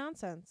lot of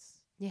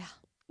nonsense. Yeah.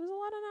 It was a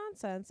lot of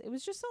nonsense. It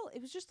was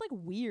just like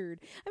weird.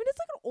 I mean, it's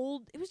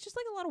like it was just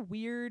like a lot of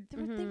weird.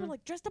 They were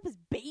like dressed up as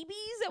babies.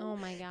 Oh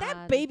my god.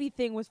 That baby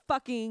thing was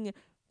fucking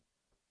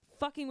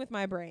with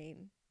my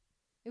brain.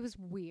 It was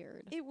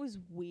weird. It was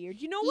weird.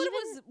 You know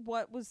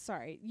what was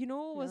sorry. You know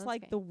what No, was that's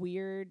like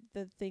okay.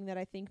 the thing that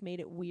I think made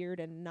it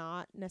weird and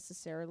not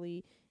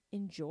necessarily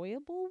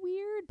enjoyable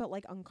weird, but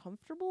like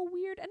uncomfortable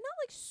weird, and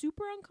not like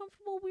super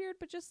uncomfortable weird,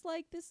 but just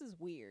like, this is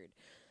weird.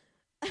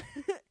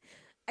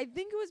 I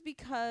think it was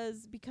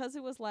because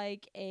it was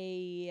like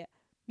a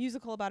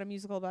musical about a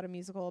musical about a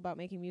musical about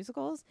making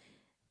musicals.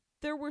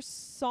 There were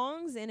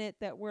songs in it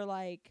that were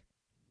like,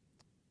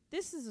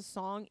 this is a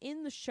song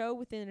in the show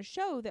within a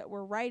show that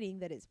we're writing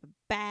that is a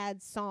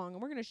bad song,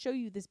 and we're going to show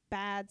you this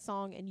bad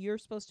song, and you're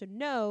supposed to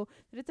know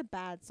that it's a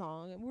bad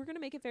song, and we're going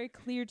to make it very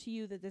clear to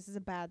you that this is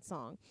a bad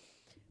song.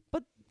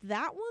 But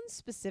that one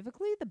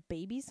specifically, the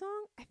baby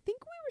song, I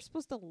think we were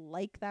supposed to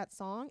like that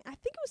song. I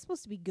think it was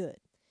supposed to be good.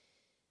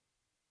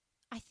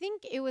 I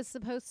think it was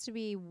supposed to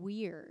be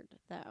weird,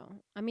 though.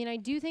 I mean, I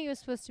do think it was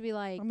supposed to be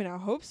like I mean, I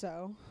hope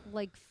so.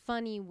 like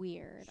funny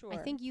weird. I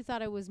Sure. think you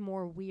thought it was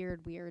more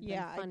weird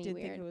Yeah, than funny I did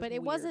weird. think it was but it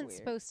weird, wasn't weird.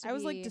 supposed to I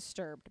was be like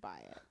disturbed by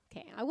it.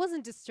 okay. I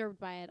wasn't disturbed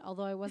by it,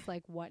 although I was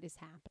like, what is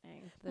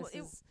happening? This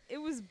Well, is it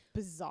was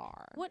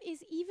bizarre. what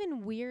is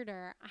even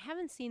weirder. I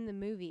haven't seen the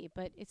movie,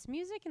 but it's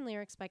music and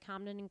lyrics by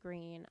Comden and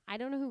Green. I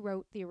don't know who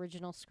wrote the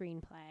original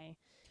screenplay.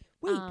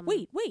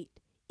 Wait.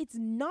 It's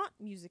not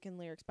music and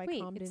lyrics by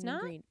Wait, Comden it's and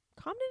not? Green.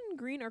 Comden and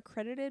Green are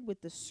credited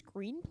with the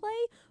screenplay.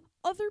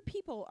 Other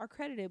people are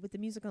credited with the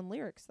music and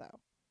lyrics, though.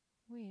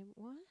 Wait,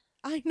 what?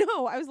 I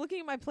know. I was looking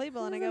at my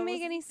playbill and I Doesn't go,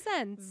 make any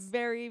sense.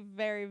 very,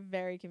 very,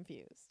 very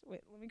confused.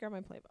 Wait, let me grab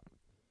my playbill.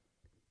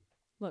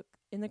 Look,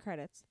 in the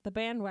credits, The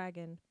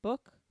Bandwagon,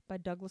 book by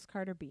Douglas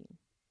Carter Bean.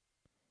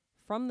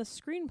 From the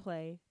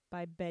screenplay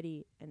by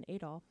Betty and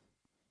Adolph.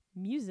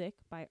 Music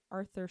by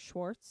Arthur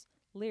Schwartz.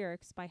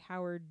 Lyrics by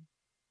Howard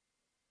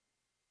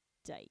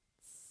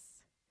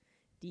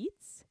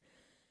Dietz?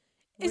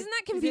 Isn't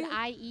that Is confusing? it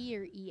I-E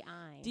or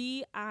E-I?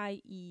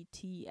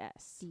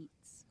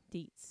 Diets.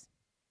 Dietz.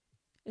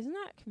 Isn't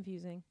that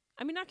confusing?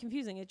 I mean, not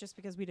confusing. It's just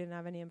because we didn't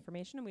have any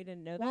information and we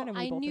didn't know that, Well, and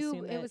we I both knew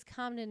assumed it that was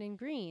Comden and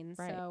Green,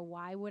 Right. so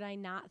why would I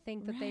not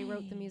think that they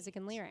wrote the music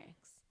and Right.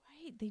 lyrics?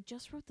 right. They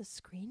just wrote the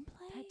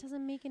screenplay. That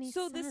doesn't make any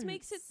So sense. this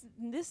makes it.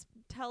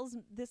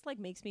 This like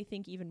makes me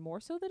think even more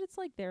so that it's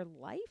like their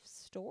life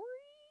story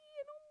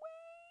in a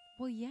way.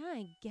 Well, yeah,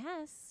 I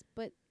guess,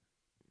 but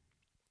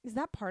Is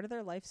that part of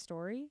their life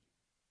story?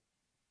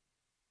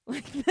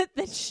 Like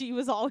that she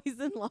was always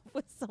in love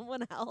with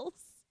someone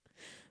else?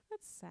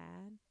 That's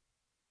sad.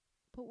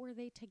 but were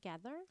they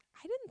together?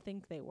 I didn't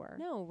think they were.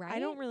 No, right? I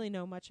don't really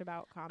know much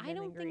about Comden I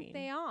don't and Green. think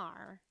they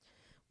are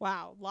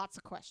Wow, lots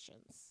of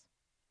questions.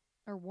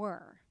 or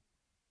were.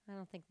 I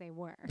don't think they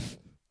were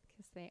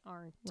because they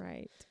aren't.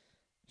 Right.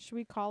 Should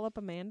we call up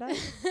Amanda?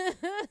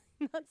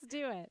 Let's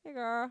do it. Hey,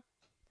 girl.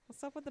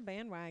 What's up with the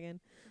bandwagon?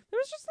 There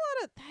was just a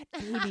lot of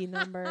that baby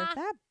number.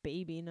 That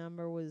baby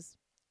number was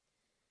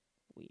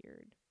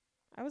weird.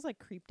 I was like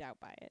creeped out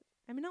by it.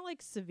 I mean, not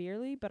like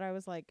severely, but I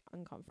was like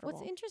uncomfortable.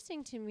 What's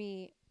interesting to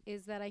me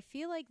is that I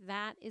feel like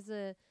that is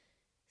a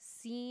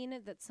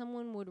scene that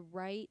someone would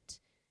write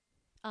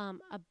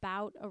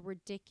about a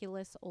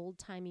ridiculous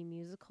old-timey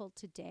musical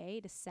today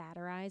to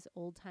satirize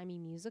old-timey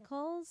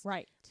musicals.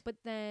 Right. But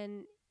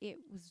then it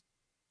was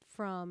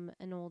from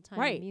an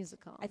old-timey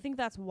musical. I think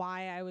that's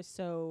why I was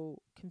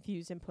so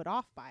confused and put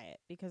off by it,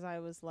 because I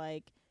was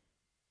like,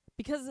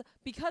 because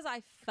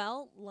I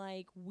felt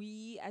like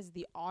we as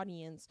the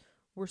audience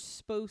were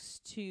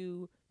supposed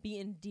to be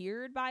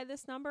endeared by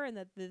this number, and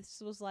that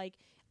this was like,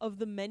 of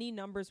the many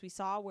numbers we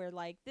saw where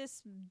like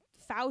this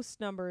Faust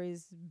number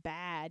is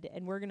bad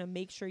and we're going to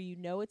make sure you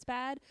know it's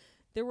bad.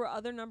 There were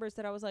other numbers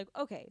that I was like,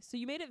 okay, so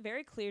you made it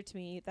very clear to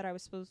me that I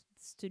was supposed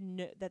to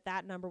know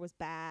that number was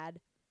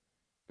bad.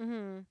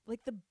 Mm-hmm.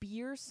 Like the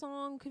beer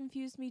song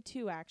confused me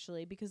too,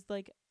 actually, because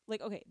like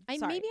okay, I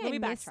sorry, let me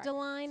missed backtrack. a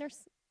line or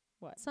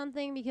What?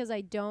 something, because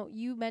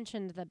you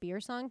mentioned the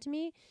beer song to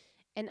me,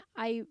 and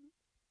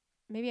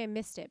maybe I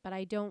missed it, but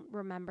I don't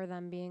remember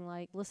them being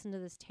like, listen to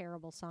this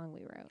terrible song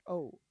we wrote.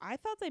 Oh, I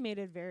thought they made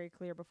it very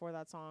clear before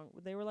that song.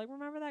 They were like,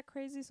 remember that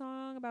crazy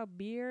song about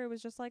beer? It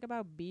was just like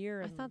about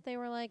beer. I And thought they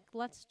were like,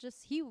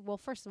 well,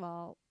 first of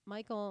all,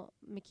 Michael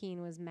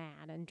McKean was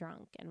mad and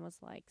drunk and was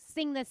like,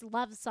 sing this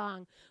love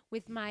song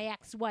with my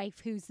ex-wife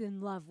who's in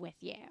love with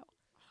you.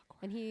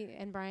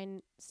 And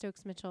Brian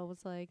Stokes Mitchell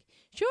was like,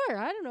 sure,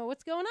 I don't know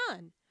what's going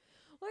on.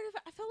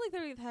 Like, I felt like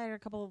they had a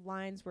couple of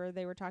lines where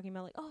they were talking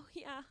about like, oh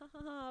yeah,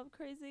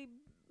 crazy.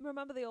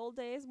 Remember the old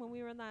days when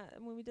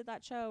we did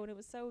that show and it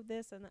was so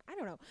this and that. I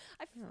don't know.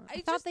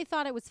 I thought they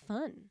thought it was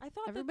fun. I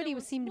thought everybody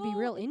seemed to be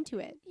real into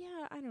it.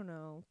 Yeah, I don't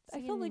know.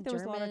 Singing I felt like there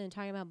was a lot German of and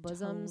talking about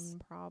bosoms.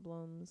 tone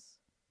problems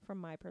from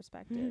my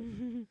perspective.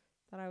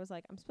 That I was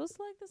like, I'm supposed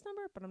to like this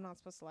number, but I'm not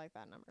supposed to like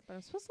that number. But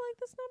I'm supposed to like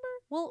this number.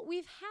 Well,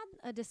 we've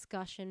had a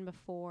discussion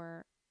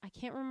before. I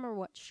can't remember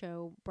what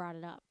show brought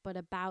it up, but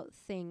about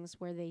things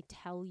where they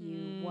tell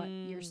you what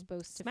you're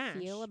supposed Smash. to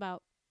feel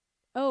about.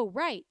 Oh,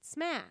 right.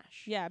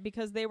 Smash. Yeah,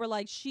 because they were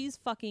like, she's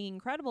fucking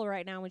incredible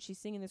right now when she's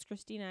singing this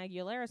Christina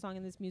Aguilera song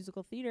in this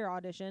musical theater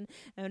audition,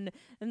 and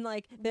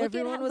like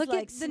everyone was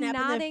like the snapping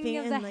nodding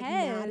their of fingers, the like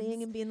heads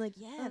nodding and being like,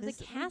 yeah, of the this,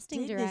 we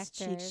casting did this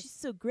chick. directors. She's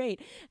so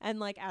great. And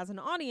like as an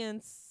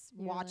audience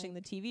You're watching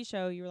like- the TV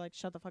show, you were like,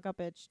 shut the fuck up,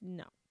 bitch.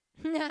 No,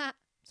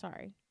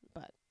 sorry,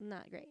 but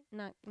Not great.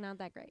 Not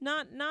that great.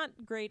 not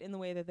great in the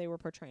way that they were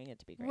portraying it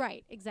to be great.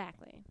 Right.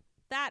 Exactly.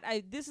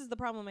 This is the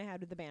problem I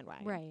had with the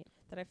bandwagon. Right.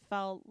 That I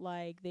felt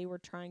like they were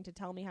trying to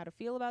tell me how to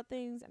feel about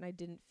things, and I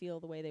didn't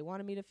feel the way they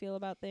wanted me to feel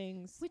about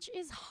things. Which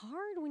is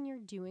hard when you're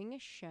doing a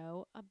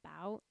show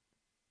about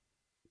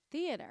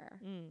theater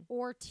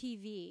or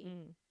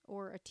TV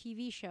or a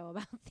TV show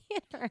about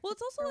theater. Well,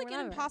 it's also or like an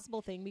whatever.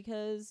 impossible thing,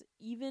 because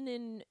even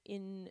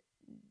in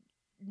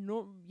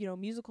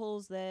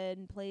musicals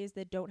and plays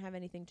that don't have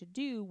anything to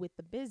do with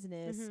the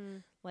business,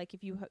 like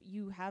if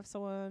you have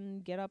someone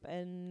get up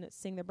and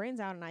sing their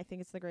brains out, and I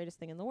think it's the greatest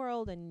thing in the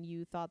world, and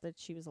you thought that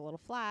she was a little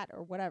flat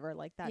or whatever,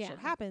 like that shit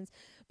happens,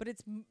 but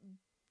it's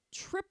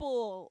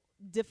triple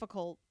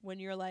difficult when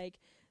you're like,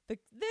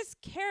 this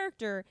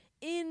character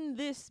in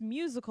this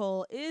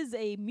musical is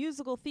a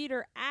musical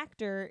theater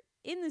actor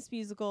in this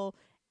musical,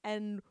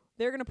 and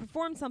they're going to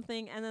perform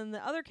something, and then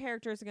the other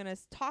characters are going to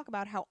talk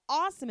about how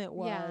awesome it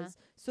was.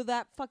 Yeah. So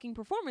that fucking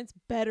performance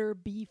better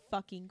be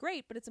fucking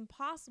great. But it's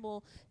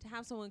impossible to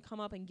have someone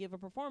come up and give a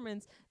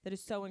performance that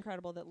is so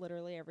incredible that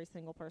literally every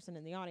single person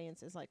in the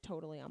audience is like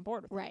totally on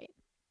board with it. Right.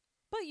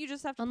 But you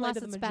just have to Unless play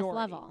to the it's Beth majority.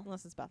 Level.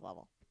 Unless it's Beth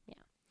Level.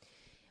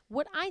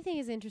 What I think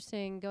is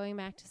interesting, going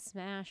back to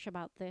Smash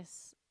about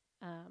this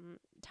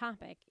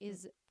topic,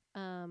 is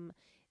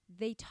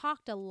they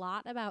talked a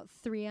lot about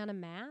 3 on a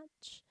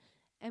Match,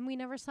 and we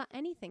never saw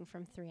anything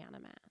from 3 on a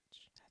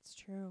Match. That's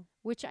true.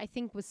 Which I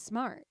think was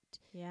smart.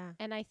 Yeah.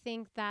 And I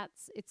think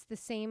it's the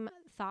same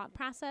thought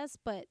process,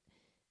 but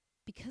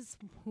because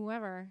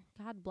whoever,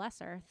 God bless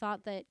her,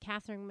 thought that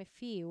Catherine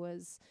McPhee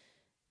was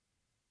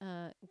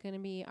going to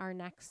be our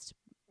next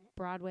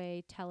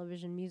Broadway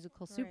television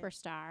musical Right.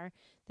 superstar,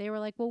 they were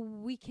like, well,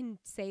 we can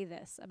say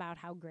this about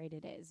how great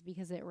it is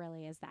because it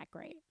really is that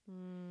great.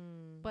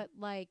 But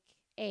like,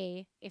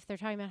 if they're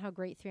talking about how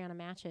great 3 on a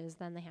Match is,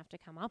 then they have to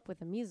come up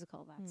with a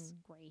musical that's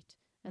great.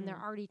 And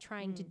they're already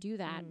trying to do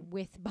that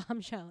with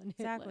Bombshell and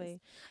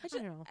Exactly. Hitless. I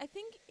don't know. I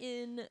think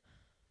in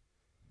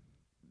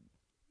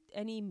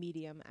any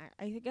medium,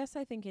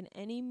 I think in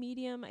any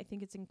medium, I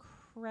think it's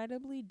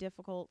incredibly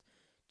difficult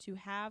to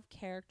have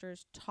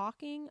characters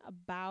talking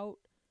about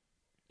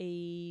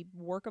a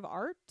work of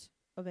art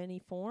of any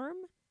form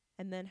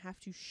and then have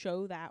to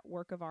show that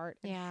work of art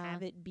and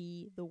have it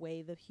be the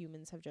way the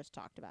humans have just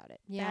talked about it.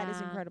 That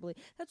is incredibly,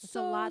 that's It's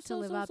so, a lot to so,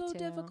 live so, up so to.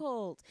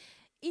 difficult.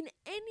 In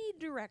any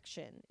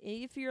direction,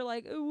 if you're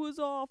like, it was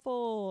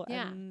awful,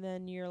 Yeah. and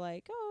then you're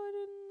like, oh, I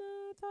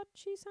didn't, thought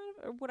she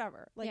sounded, or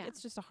whatever. Like, Yeah.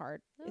 it's just a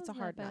hard, That it's a wasn't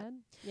hard that nut. bad.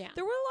 Yeah.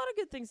 There were a lot of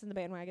good things in the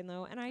bandwagon,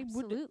 though, and I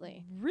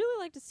Absolutely. would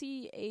really like to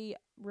see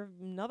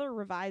another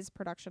revised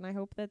production. I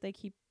hope that they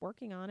keep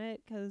working on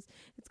it, 'cause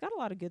it's got a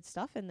lot of good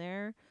stuff in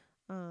there.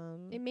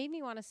 It made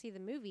me want to see the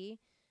movie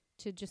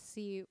to just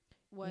see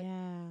what.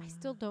 Yeah. I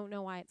still don't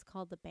know why it's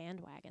called The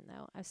Bandwagon,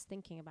 though. I was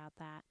thinking about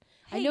that.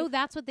 I Hey, know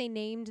that's what they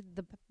named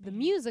the band-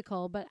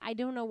 musical, but I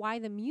don't know why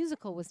the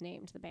musical was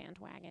named The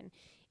Bandwagon.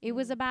 It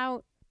was Mm.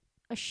 about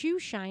a shoe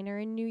shiner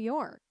in New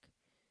York.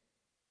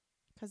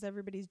 'Cause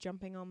everybody's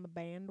jumping on the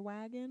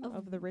bandwagon Of-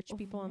 of the rich of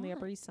people on the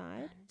Upper what? East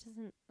Side. It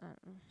doesn't.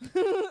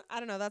 I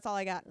don't know. That's all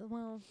I got.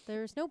 Well,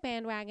 there was no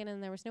bandwagon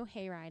and there was no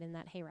hayride in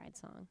that hayride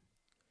song.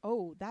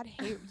 Oh, that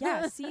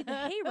yeah. See, the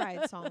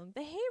hayride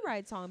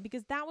song,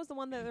 because that was the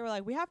one that they were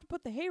like, we have to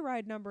put the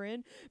hayride number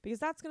in because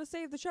that's gonna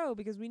save the show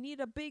because we need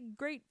a big,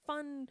 great,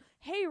 fun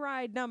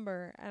hayride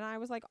number. And I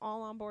was like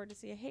all on board to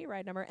see a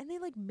hayride number, and they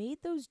like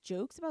made those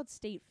jokes about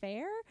State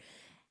Fair,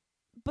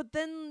 but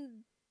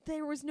then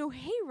there was no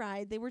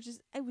hayride. They were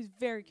just, it was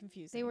very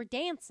confusing. They were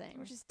dancing. They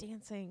were just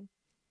dancing.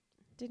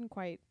 Didn't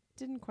quite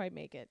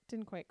make it.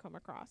 Didn't quite come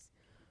across.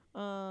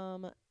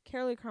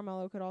 Carolee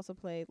Carmello could also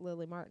play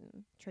Lily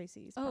Martin,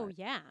 Tracy's Oh part.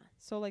 yeah,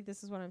 So like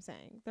this is what I'm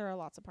saying. There are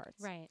lots of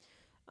parts. right.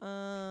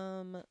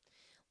 Um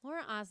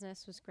Laura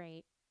Osnes was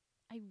great.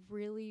 I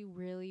really,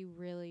 really,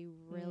 really,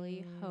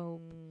 really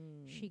hope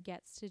she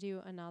gets to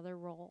do another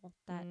role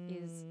that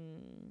is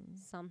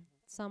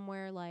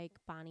somewhere like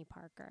Bonnie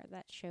Parker,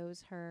 that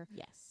shows her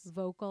yes.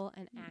 vocal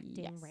and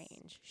acting Yes.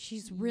 range.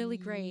 She's really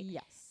great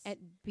Yes. at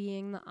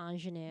being the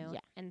ingenue Yeah.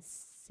 and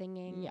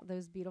singing Yeah.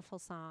 those beautiful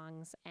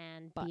songs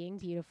and But- being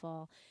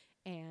beautiful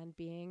and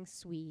being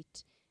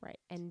sweet Right.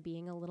 and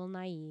being a little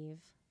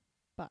naive,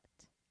 But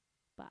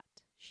but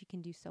she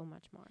can do so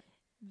much more.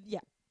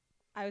 yeah.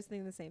 I was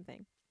thinking the same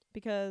thing.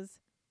 Because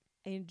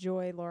I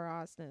enjoy Laura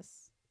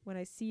Osnes. When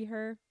I see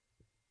her,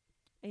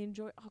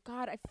 oh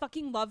God, I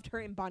fucking loved her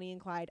in Bonnie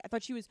and Clyde. I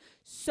thought she was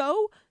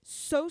so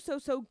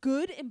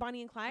good in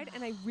Bonnie and Clyde.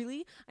 And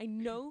I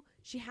know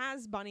she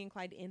has Bonnie and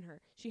Clyde in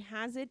her. She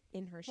has it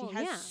in her. She Well,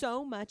 has yeah.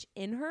 so much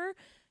in her.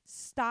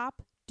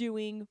 Stop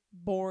doing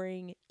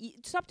boring,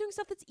 stop doing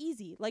stuff that's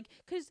easy. Like,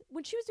 'cause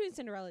when she was doing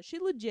Cinderella, she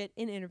legit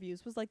in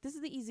interviews was like, this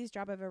is the easiest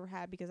job I've ever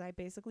had because I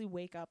basically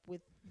wake up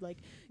with like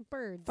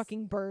Birds.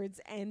 fucking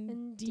birds and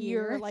And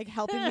deer deer. like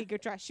helping me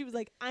get dressed. She was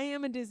like, I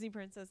am a Disney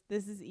princess.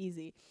 This is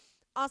easy.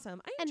 Awesome.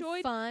 I and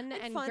enjoyed fun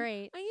and fun.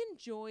 great. I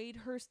enjoyed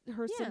her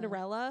Yeah.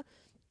 Cinderella,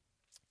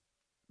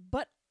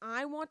 but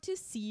I want to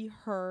see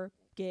her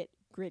get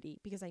gritty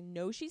because I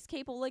know she's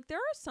capable. Like, there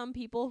are some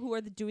people who are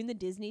doing the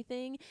Disney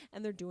thing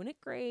and they're doing it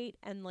great,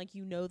 and like,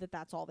 you know that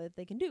that's all that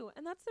they can do,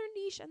 and that's their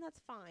niche, and that's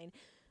fine.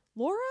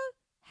 Laura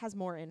has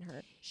more in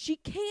her. She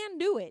can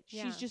do it.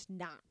 Yeah. She's just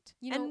not.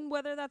 You know- and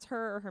whether that's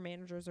her or her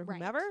managers or Right.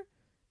 whomever, Or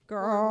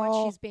girl,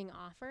 what she's being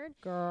offered.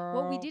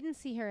 girl. What we didn't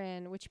see her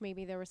in, which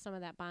maybe there was some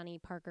of that Bonnie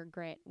Parker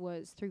grit,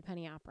 was Three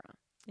Penny Opera.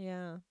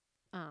 yeah,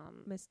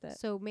 missed it.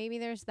 So maybe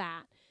there's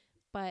that.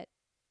 But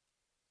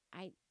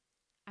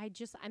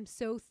I'm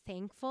so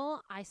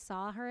thankful I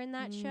saw her in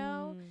that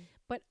show. Mm,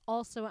 But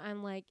also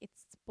I'm like, it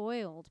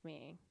spoiled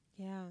me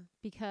yeah.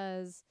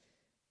 because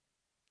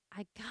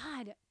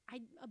I'm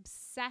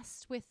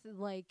obsessed with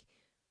like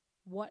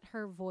what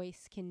her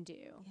voice can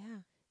do. Yeah.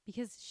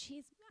 Because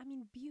she's,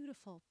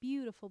 beautiful,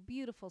 beautiful,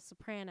 beautiful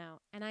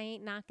soprano. And I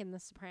ain't knocking the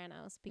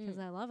sopranos because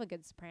I love a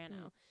good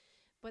soprano.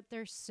 But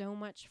there's so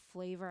much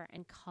flavor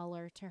and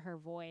color to her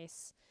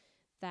voice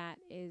that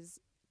is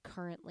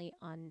currently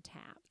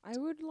untapped. I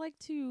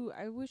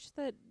wish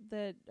that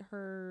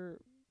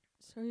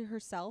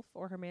herself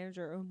or her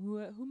manager or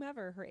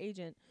whomever, her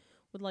agent,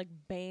 would like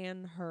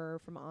ban her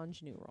from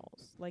ingenue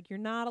roles. Like, you're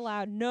not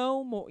allowed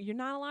you're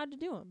not allowed to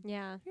do them.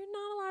 Yeah. You're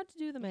not allowed to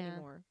do them Yeah.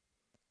 anymore.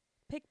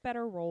 Pick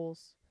better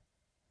roles.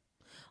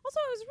 Also,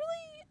 I was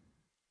really,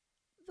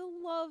 the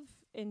love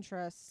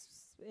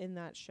interests in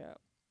that show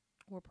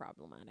were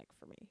problematic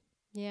for me.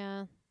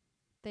 Yeah.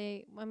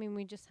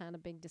 We just had a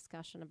big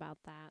discussion about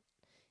that.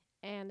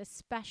 And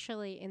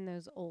especially in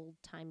those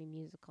old-timey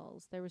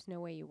musicals, there was no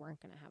way you weren't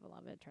going to have a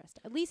love interest.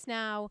 At least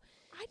now,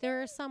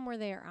 there are some where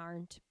there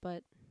aren't,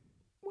 but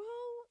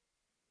Well,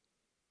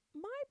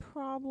 my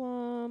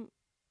problem,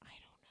 I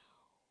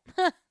don't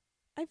know.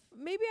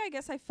 I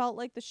guess I felt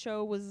like the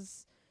show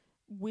was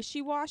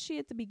wishy-washy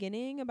at the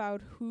beginning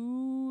about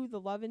who the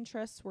love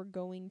interests were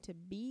going to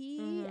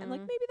be, and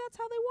like Mhm. maybe that's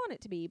how they want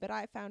it to be, but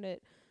I found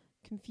it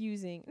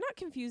confusing. Not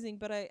confusing,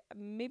 but I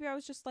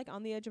was just like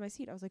on the edge of my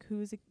seat. I was like,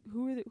 who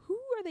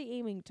are they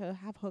aiming to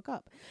have hook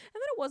up? And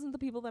then it wasn't the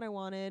people that I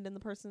wanted, and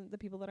the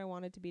people that I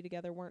wanted to be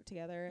together weren't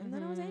together, and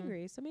then I was Mhm.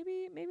 angry. So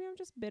maybe I'm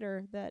just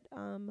bitter that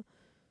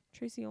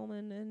Tracy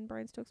Ullman and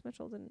Brian Stokes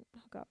Mitchell didn't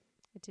hook up.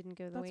 it didn't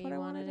go the That's way what you I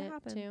wanted wanted to it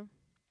happen. to.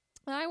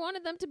 I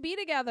wanted them to be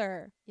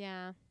together.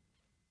 Yeah.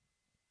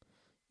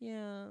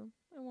 Yeah,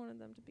 I wanted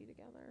them to be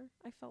together.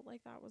 I felt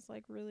like that was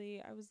like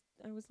really, I was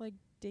like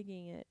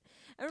digging it.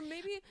 Or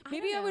maybe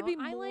I would be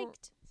more. I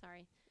liked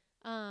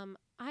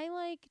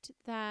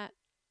that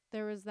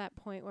there was that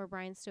point where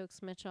Brian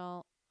Stokes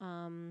Mitchell,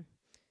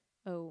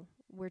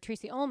 where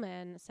Tracy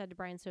Ullman said to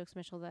Brian Stokes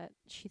Mitchell that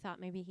she thought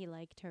maybe he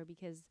liked her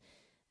because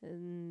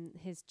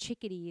his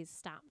chickadees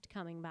stopped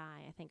coming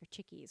by, I think, or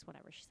chickies,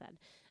 whatever she said.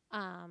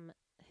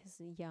 His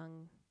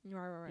young,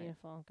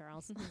 beautiful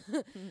girls.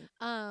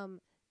 And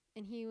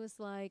he was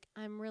like,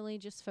 I'm really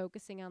just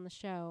focusing on the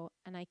show.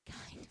 And I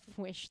kind of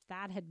wish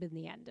that had been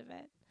the end of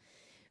it.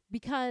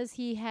 Because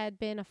he had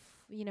been,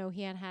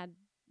 he had had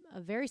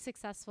a very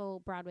successful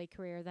Broadway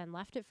career, then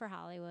left it for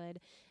Hollywood,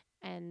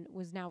 and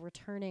was now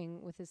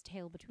returning with his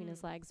tail between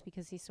his legs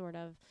because he sort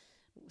of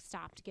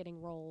stopped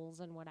getting roles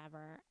and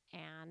whatever,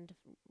 and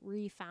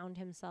refound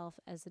himself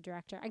as a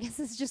director. I guess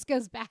this just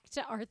goes back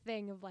to our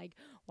thing of like,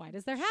 why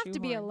does there have to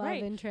be a love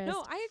interest?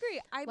 No, I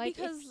agree. Like,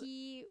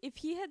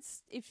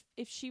 because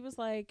if she was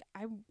like,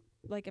 I'm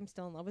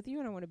still in love with you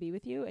and I want to be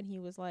with you, and he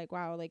was like,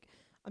 wow, like,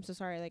 I'm so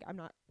sorry, like, I'm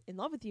not in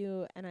love with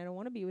you and I don't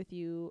want to be with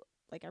you,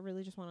 like, I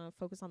really just want to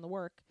focus on the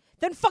work,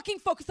 then fucking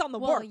focus on the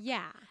work.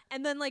 Yeah.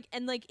 And then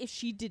if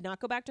she did not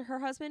go back to her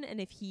husband, and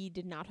if he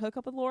did not hook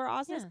up with Laura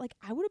Osnes, like,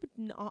 I would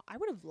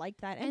have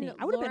liked that ending.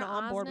 I would have been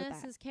on board with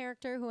that. His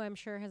character, who I'm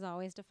sure has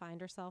always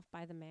defined herself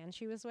by the man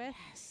she was with,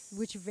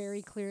 which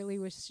very clearly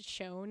was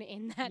shown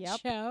in that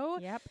show.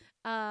 Yep.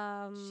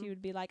 She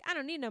would be like, I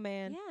don't need no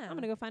man. Yeah. I'm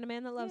gonna go find a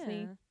man that loves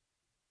me.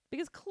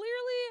 Because clearly,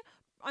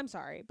 I'm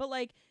sorry, but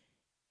like,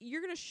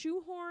 you're gonna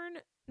shoehorn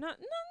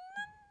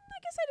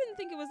I guess I didn't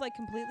think it was like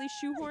completely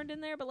shoehorned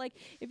in there, but like,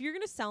 if you're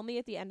gonna sell me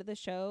at the end of the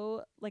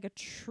show like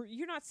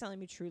you're not selling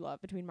me true love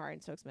between Brian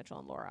Stokes Mitchell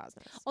and Laura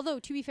Osnes. Although,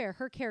 to be fair,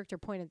 her character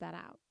pointed that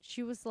out.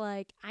 She was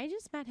like, I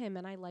just met him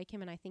and I like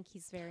him and I think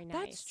he's very nice.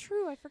 That's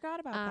true. I forgot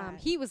about that.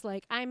 He was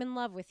like, I'm in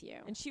love with you.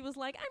 And she was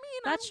like, I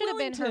mean, that should have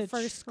been her to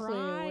first clue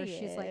where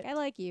she's like, I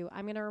like you.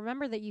 I'm going to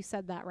remember that you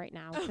said that right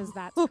now because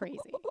that's crazy.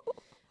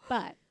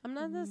 But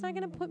that's not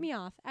going to put me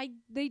off.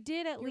 They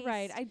did at least. You're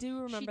right. I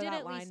do remember she did that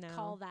at line least now.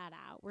 call that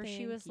out where she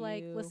Thank was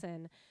like, you.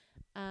 listen,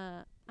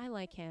 I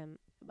like him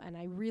and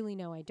I really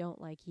know I don't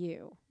like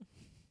you.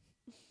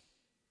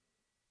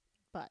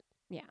 But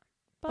yeah.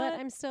 But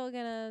I'm still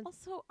going to.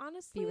 Also,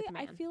 honestly, with a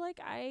man. I feel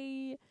like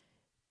I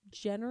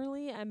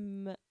generally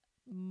am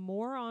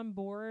more on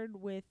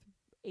board with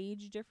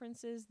age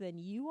differences than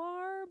you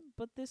are,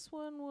 but this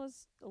one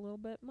was a little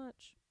bit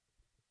much.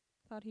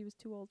 Thought he was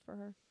too old for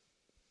her.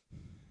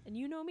 And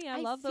you know me, I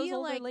love those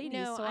older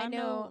ladies, so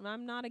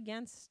I'm not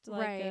against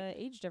like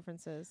age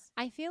differences.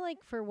 I feel like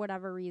for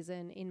whatever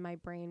reason in my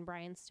brain,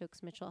 Brian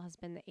Stokes Mitchell has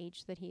been the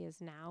age that he is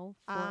now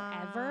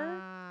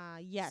forever.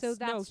 Yes. So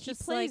that's he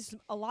just plays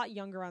a lot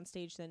younger on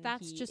stage than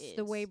that's he just is.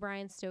 the way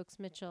Brian Stokes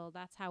Mitchell.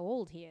 That's how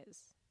old he is.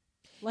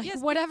 Like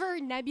Yes, whatever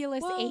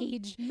nebulous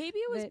age. Maybe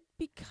it was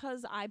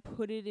because I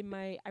put it in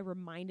I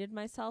reminded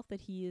myself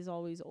that he is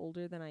always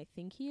older than I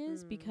think he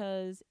is,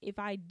 because if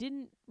I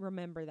didn't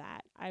remember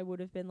that, I would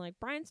have been like,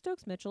 Brian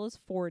Stokes Mitchell is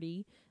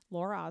 40,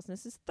 Laura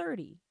Osnes is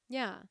 30.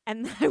 Yeah.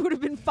 And I would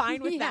have been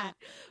fine with that.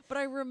 But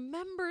I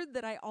remembered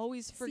that I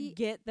always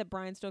forget that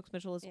Brian Stokes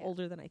Mitchell is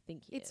older than I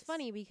think he is. It's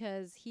funny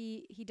because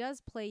he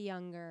does play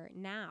younger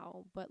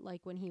now, but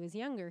like when he was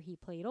younger, he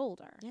played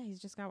older. Yeah, he's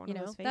just got one of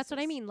those faces. That's what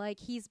I mean. Like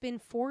he's been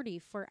 40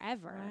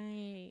 forever.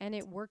 Right. And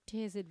it worked to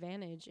his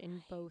advantage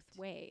in both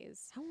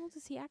ways. How old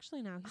is he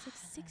actually now? He's like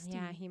 60.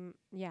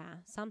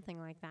 Something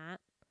like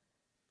that.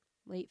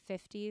 Late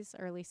 50s,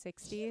 early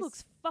 60s. He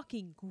looks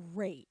fucking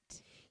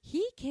great.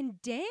 He can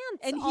dance,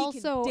 and he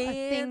also can dance,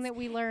 a thing that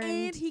we learned.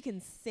 And he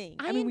can sing.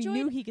 We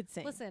knew he could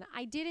sing. Listen,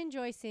 I did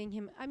enjoy seeing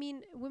him. I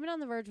mean, Women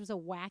on the Verge was a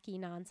wacky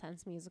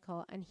nonsense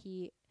musical, and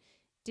he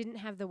didn't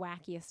have the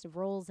wackiest of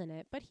roles in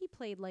it, but he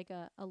played like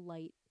a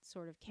light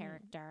sort of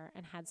character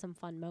and had some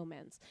fun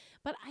moments.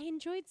 But I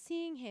enjoyed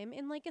seeing him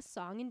in like a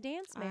song and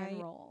dance man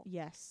role.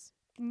 Yes.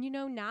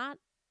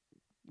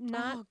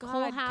 Not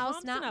Coal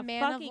House, not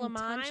Man of La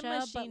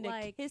Mancha, but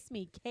like Kiss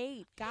Me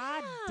Kate.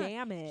 God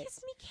damn it. Kiss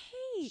Me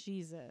Kate.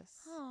 Jesus.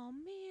 Oh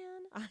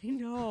man. I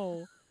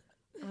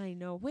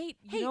know. Wait,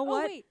 hey, you know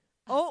what? Wait.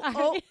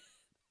 Oh.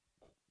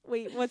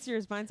 Wait, what's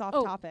yours? Mine's off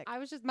topic.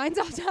 Mine's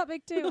off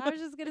topic too. I was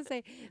just gonna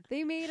say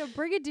they made a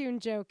Brigadoon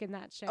joke in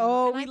that show.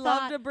 Oh, we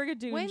loved a Brigadoon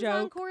joke. When's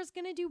Encore's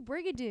gonna do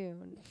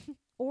Brigadoon?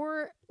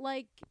 Or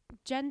like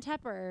Jen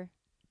Tepper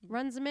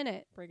runs a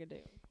minute.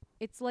 Brigadoon.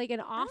 It's like an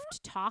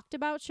oft talked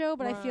about show,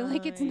 but I feel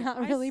like it's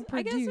not really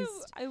produced. I guess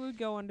I would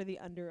go under the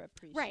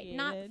underappreciated. Right,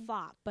 not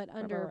flop, but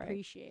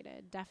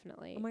underappreciated,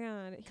 definitely. Oh my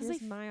god,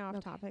 here's my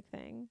off-topic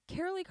thing.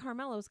 Carolee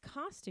Carmello's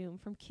costume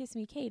from Kiss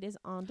Me Kate is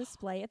on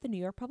display at the New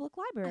York Public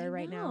Library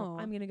right now.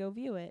 I'm gonna go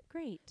view it.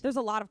 Great. There's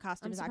a lot of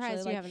costumes. I'm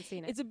surprised you haven't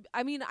seen it.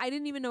 I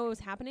didn't even know it was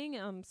happening.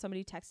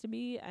 Somebody texted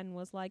me and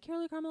was like,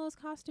 Carolee Carmello's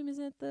costume is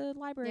at the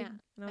library. Yeah,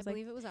 and I was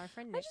believe it was our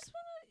friend Nick. I just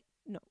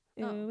wanna.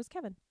 No, it was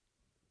Kevin.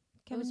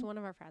 It was one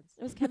of our friends.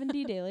 It was Kevin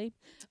D. Daly.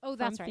 Oh,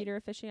 that's right.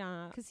 Theater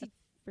Aficionado. Because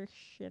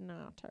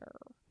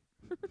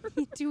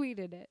he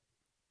tweeted it.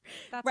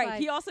 That's right.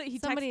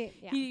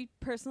 He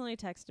personally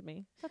texted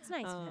me. That's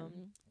nice of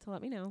him. To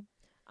let me know.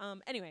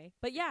 Anyway,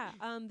 but yeah,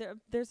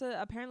 there's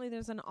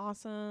an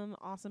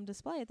awesome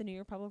display at the New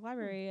York Public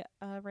Library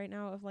right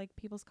now of like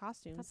people's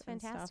costumes. That's and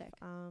stuff. fantastic.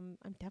 I'm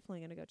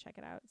definitely gonna go check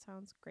it out. It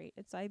sounds great.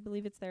 I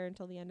believe it's there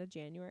until the end of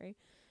January.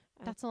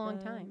 That's at a long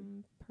the,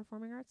 time.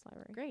 Performing Arts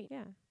Library. Great.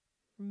 Yeah.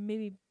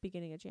 Maybe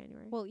beginning of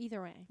January. Well, either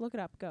way, Look it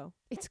up. Go.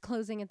 it's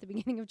closing at the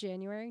beginning of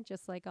January,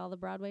 just like all the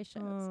Broadway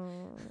shows.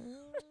 Oh,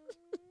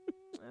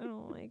 I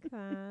don't like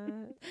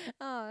that.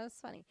 Oh, that's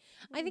funny.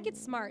 I think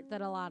it's smart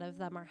that a lot of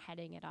them are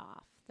heading it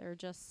off. They're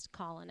just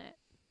calling it,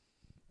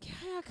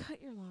 Yeah,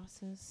 cut your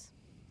losses.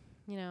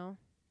 you know,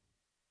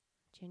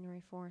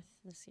 January 4th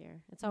this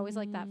year. It's always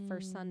like that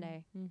first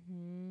Sunday.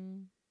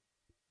 Mm-hmm.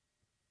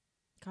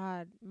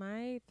 God,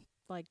 my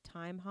like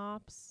time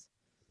hops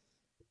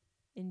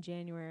in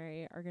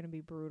January are gonna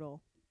be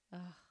brutal. Ugh.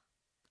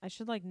 I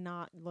should like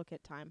not look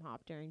at time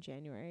hop during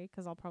January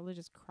 'cause I'll probably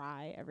just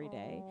cry every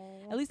day.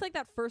 Aw. At least like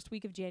that first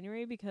week of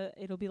January, because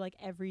it'll be like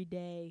every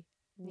day.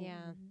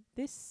 Yeah.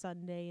 This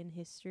Sunday in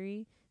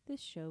history, this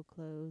show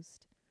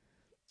closed.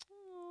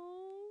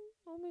 Oh,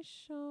 all my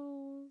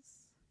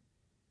shows.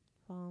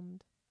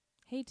 Bummed.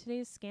 Hey,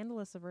 today's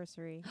Scandalous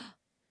anniversary.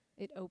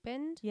 It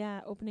opened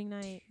Yeah, opening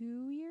night.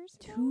 2 years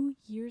ago? 2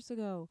 years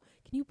ago.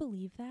 Can you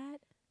believe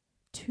that?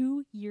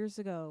 2 years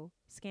ago.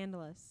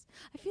 Scandalous.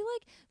 I feel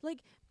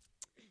like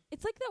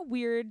it's like that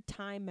weird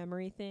time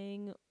memory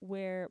thing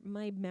where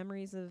my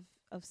memories of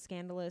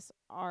Scandalous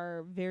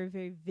are very,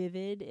 very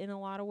vivid in a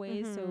lot of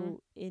ways. Mhm.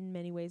 So in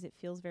many ways it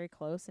feels very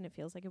close, and it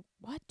feels like,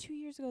 what, 2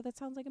 years ago? That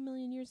sounds like a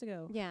million years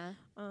ago. Yeah.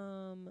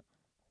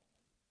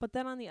 But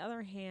then on the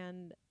other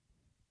hand,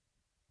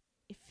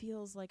 it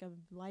feels like a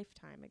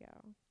lifetime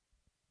ago.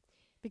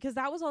 Because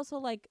that was also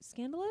like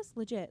Scandalous,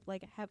 legit.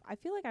 Like I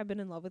feel like I've been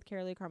in love with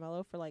Carolee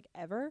Carmello for like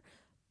ever,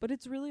 but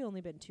it's really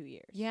only been 2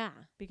 years. Yeah.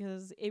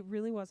 Because it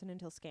really wasn't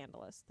until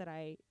Scandalous that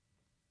I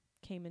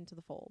came into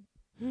the fold.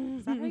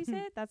 Is that how you say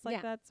it? That's like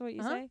Yeah. that's what you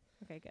Uh-huh. say?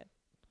 Okay, good.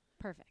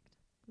 Perfect.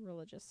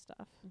 Religious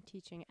stuff. I'm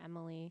teaching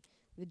Emily,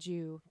 the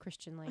Jew,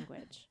 Christian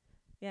language.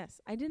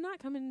 Yes. I did not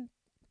come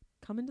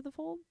into the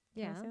fold.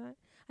 Can I Yeah. say that?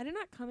 I did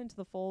not come into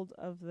the fold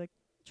of the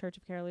Church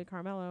of Carolee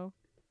Carmello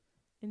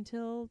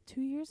until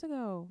 2 years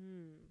ago.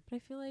 But I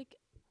feel like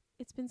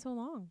it's been so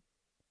long.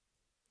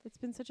 It's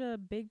been such a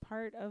big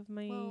part of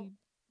my Well,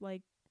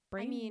 like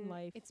brain I mean,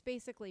 life. it's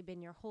basically been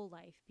your whole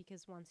life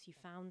because once you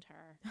found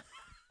her,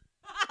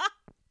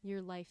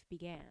 your life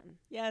began.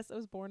 Yes, I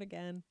was born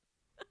again.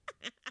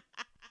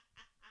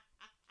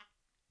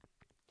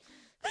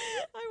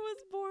 I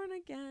was born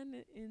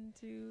again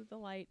into the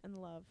light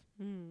and love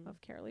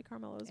of Carolee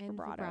Carmello's And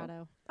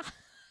vibrato.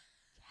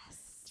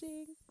 Yes.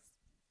 Jinx.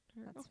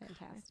 That's God,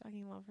 fantastic. I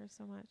fucking love her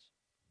so much.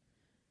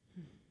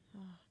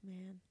 Oh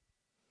man.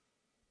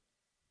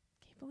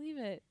 Can't believe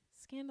it.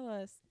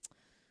 Scandalous.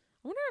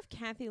 I wonder if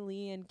Kathy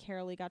Lee and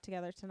Carolee got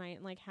together tonight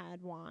and like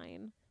had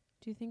wine.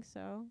 Do you think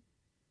so?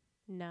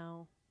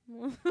 No.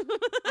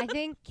 I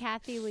think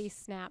Kathy Lee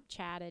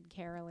Snapchatted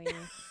Carolee,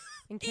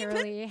 and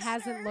Carolee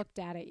hasn't looked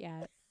at it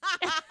yet.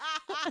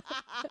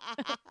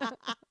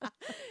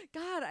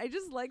 God, I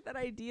just like that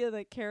idea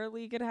that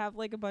Carolee could have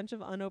like a bunch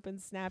of unopened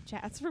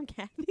Snapchats from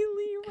Kathy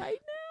Lee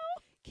right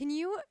now. Can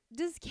you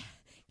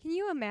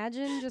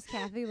imagine just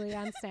Kathy Lee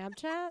on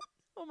Snapchat?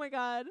 Oh my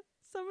God.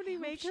 Somebody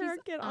hope make her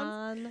she's get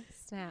on.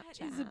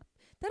 Snapchat.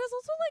 That is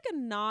also like a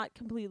not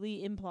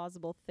completely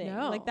implausible thing.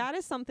 No. Like that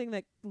is something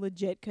that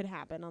legit could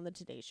happen on the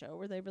Today Show,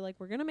 where they'd be like,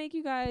 we're going to make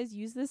you guys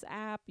use this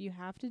app. You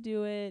have to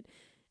do it.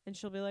 And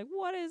she'll be like,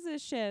 what is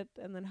this shit?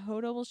 And then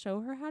Hoda will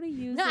show her how to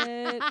use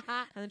it.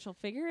 And then she'll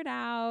figure it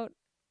out.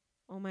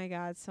 Oh my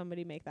God,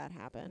 somebody make that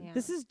happen. Yeah.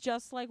 This is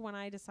just like when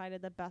I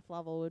decided that Beth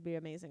Level would be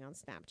amazing on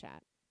Snapchat.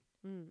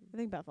 I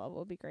think Beth Level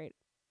would be great.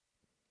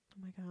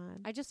 Oh my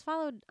God. I just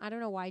followed, I don't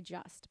know why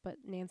but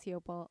Nancy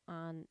Opal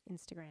on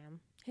Instagram.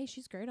 Hey,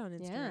 she's great on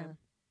Instagram. Yeah.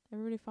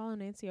 Everybody follow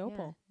Nancy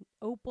Opal. Yeah.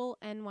 Opal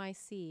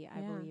NYC, I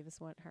Yeah. believe is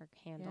what her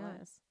handle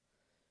Yeah. is.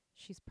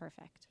 She's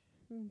perfect.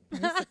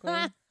 Basically.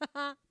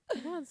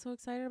 Yeah, I'm so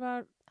excited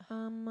about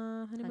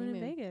Honeymoon in Honeymoon.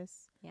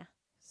 Vegas. Yeah.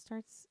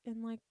 Starts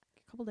in like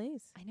a couple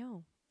days. I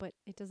know, but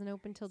it doesn't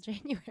open till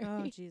January.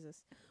 Oh,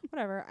 Jesus.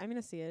 Whatever. I'm going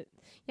to see it.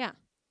 Yeah.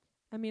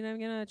 I mean, I'm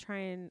going to try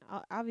and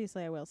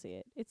obviously I will see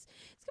it. It's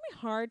going to be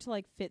hard to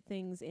like fit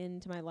things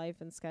into my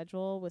life and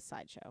schedule with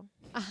Sideshow.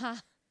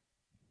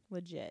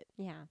 Legit.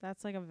 Yeah.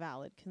 That's like a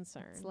valid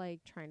concern. It's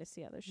like trying to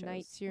see other shows.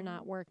 nights you're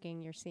not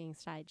working, you're seeing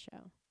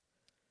Sideshow.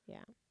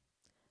 Yeah.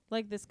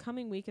 Like this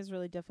coming week is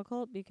really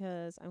difficult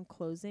because I'm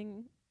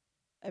closing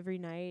every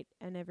night,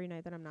 and every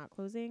night that I'm not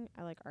closing,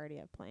 I like already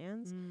have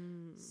plans.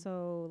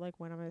 So like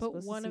when am I But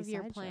supposed one to of see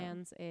your Sideshow?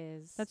 plans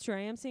is That's true.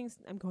 I am seeing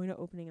I'm going to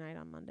opening night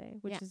on Monday,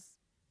 which Yeah. is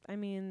I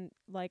mean,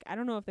 like I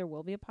don't know if there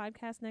will be a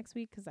podcast next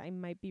week cuz I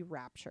might be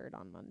raptured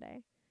on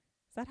Monday.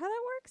 Is that how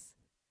that works?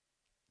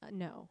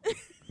 no.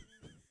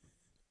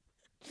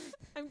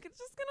 I'm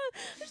just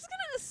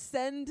gonna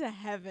ascend to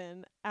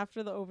heaven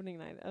after the opening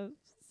night of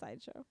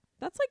Sideshow.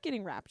 That's like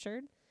getting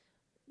raptured.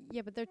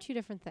 Yeah, but they're two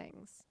different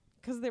things.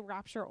 'Cause the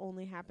rapture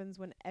only happens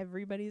when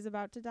everybody's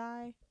about to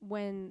die.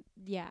 When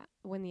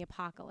the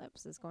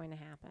apocalypse is going to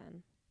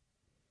happen.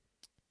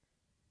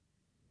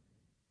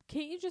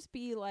 Can't you just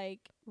be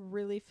like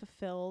really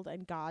fulfilled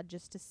and God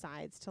just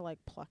decides to like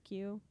pluck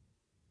you?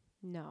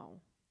 No,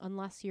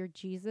 unless you're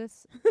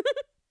Jesus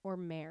or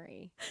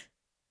Mary.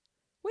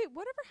 Wait,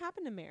 whatever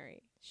happened to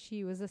Mary?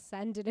 She was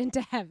ascended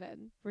into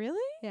heaven. Really?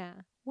 Yeah.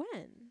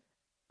 When?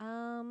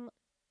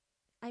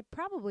 I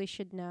probably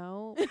should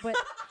know, but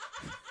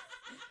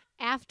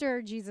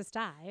after Jesus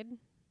died,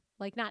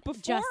 like not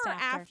Before just or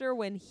after. after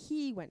when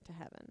he went to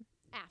heaven?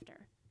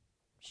 After.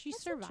 She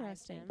That's survived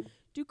interesting. him.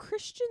 Do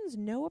Christians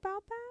know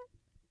about that?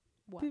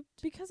 What?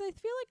 Because I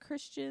feel like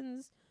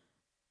Christians,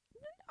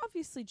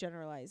 obviously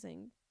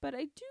generalizing, but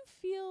I do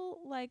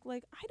feel like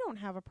I don't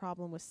have a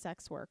problem with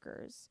sex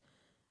workers.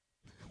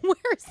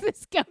 Where's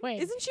this going?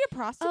 Isn't she a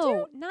prostitute?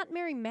 Oh, not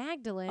Mary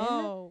Magdalene.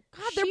 Oh,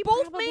 God, She they're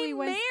both probably named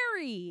went-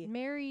 Mary.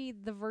 Mary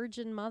the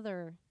Virgin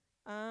Mother.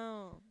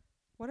 Oh,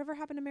 whatever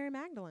happened to Mary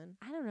Magdalene?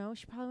 I don't know.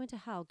 She probably went to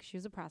hell 'cause she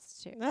was a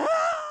prostitute.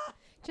 I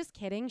Just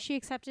kidding. She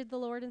accepted the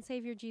Lord and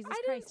Savior Jesus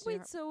didn't Christ. in wait.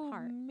 her So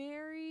heart.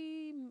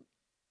 Mary,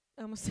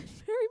 I almost said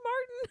Mary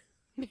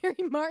Martin.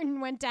 Mary Martin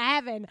went to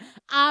heaven,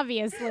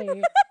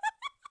 obviously.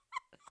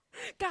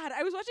 God,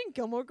 I was watching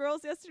Gilmore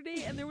Girls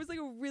yesterday, and there was like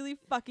a really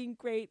fucking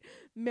great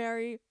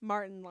Mary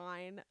Martin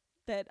line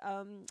that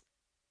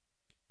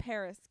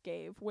Paris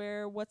gave,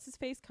 where what's his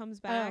face comes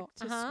back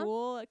to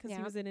school because he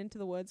Yeah. was in Into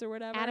the Woods or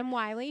whatever. Adam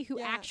Wiley, who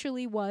Yeah.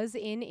 actually was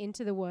in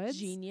Into the Woods.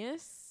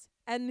 Genius,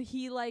 and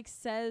he like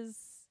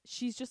says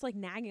she's just like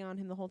nagging on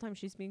him the whole time.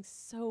 She's being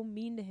so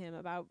mean to him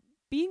about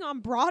being on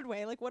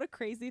Broadway. Like, what a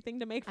crazy thing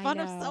to make I fun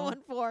of know.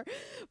 someone for.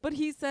 But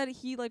he said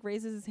he like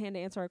raises his hand to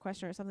answer a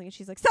question or something, and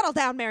she's like, "Settle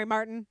down, Mary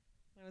Martin."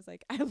 I was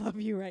like, I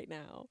love you right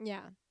now.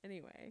 Yeah,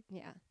 Anyway.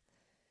 yeah.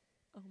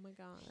 Oh my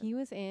God. He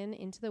was in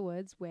Into the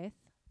Woods with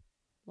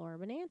Laura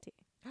Benanti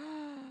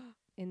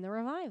in the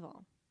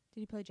revival.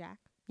 Did he play Jack?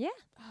 Yeah.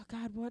 Oh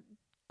God, what?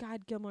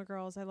 God, Gilmore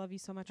Girls, I love you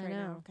so much I right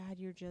now. know. God,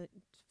 you're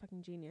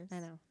fucking genius. I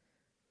know.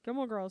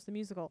 Gilmore Girls, the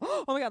musical.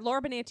 Oh my God,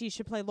 Laura Benanti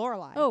should play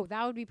Lorelai. Oh,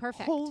 that would be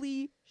perfect.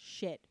 Holy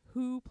shit.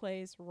 Who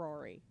plays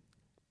Rory?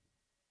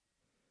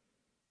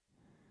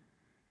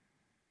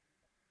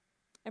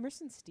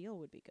 Emerson Steele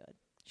would be good.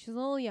 She's a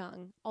little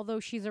young, although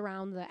she's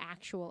around the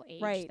actual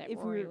age that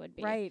Rory would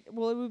be. Right.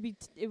 Well,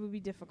 it would be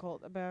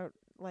difficult about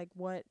like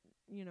what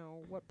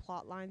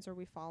plot lines are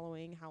we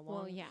following, how long,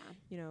 Well, yeah.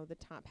 the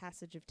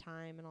passage of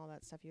time and all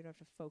that stuff. You'd have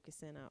to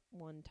focus in at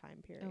one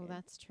time period. Oh,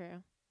 that's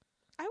true.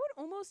 I would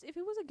almost, if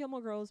it was a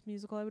Gilmore Girls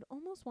musical, I would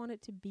almost want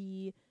it to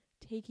be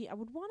I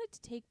would want it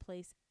to take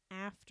place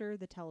after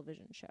the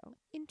television show.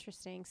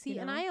 Interesting. See, You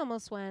and know? I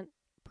almost went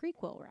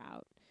prequel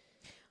route,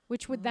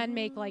 which would then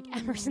make like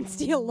Emerson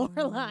Steele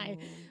Lorelai.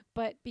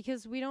 But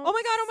because we don't. Oh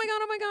my God, oh my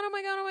God, oh my God, oh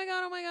my God, oh my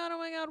God, oh my God, oh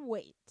my God,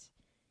 wait.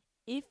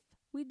 If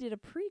we did a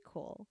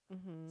prequel,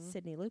 Mm-hmm.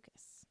 Sydney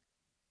Lucas.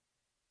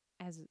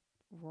 As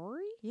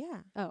Rory?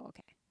 Yeah. Oh,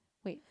 okay.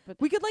 Wait, but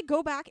We could like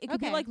go back. It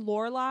could be Okay. like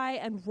Lorelai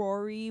and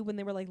Rory when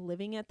they were like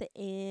living at the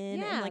inn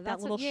Yeah, and like that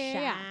that's little what- yeah,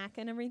 yeah, shack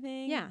and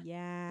everything. Yeah.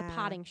 Yeah. the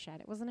potting shed.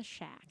 It wasn't a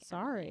shack.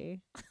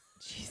 Sorry.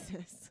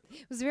 Jesus.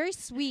 It was very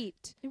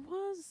sweet. It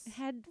was. It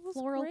had It was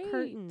floral great.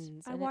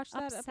 curtains. I and it watched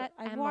that. upset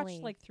I've Emily.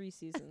 watched like 3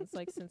 seasons,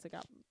 like since it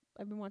got.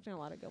 I've been watching a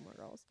lot of Gilmore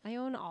Girls. I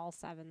own all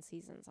 7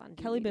 seasons on DVD.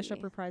 Kelly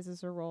Bishop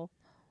reprises her role.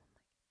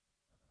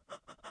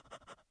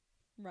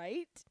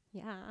 Right?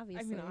 Yeah,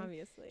 obviously. I mean,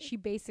 obviously. She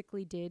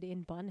basically did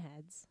in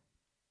Bunheads.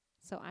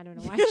 So I don't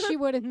know why she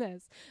would in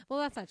this. Well,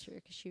 that's not true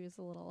because she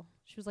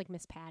was like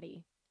Miss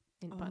Patty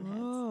in Bunheads.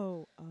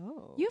 Oh.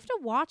 You have to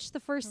watch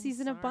the first I'm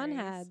season of sorry,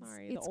 Bunheads.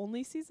 Sorry. It's The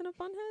only season of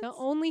Bunheads? the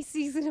only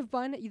season of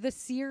the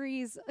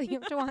series. You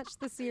have to watch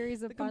the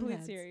series of The complete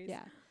Bunheads. series.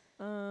 Yeah.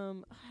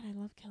 God, I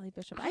love Kelly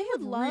Bishop. I I would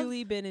have love-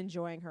 really been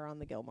enjoying her on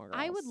the Gilmore Girls.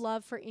 I would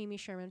love for Amy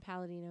Sherman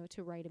Palladino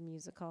to write a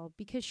musical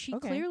because she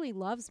Okay. clearly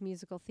loves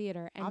musical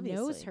theater and knows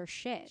Obviously. her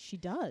shit. She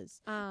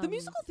does. The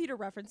musical theater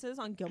references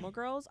on Gilmore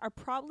Girls are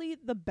probably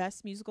the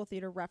best musical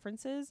theater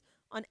references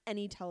on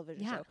any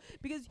television Yeah. show.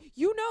 Because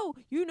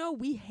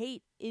we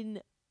hate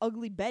in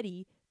Ugly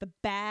Betty the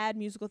bad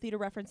musical theater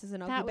references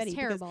in Ugly That was Betty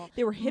terrible. because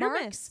they were hit or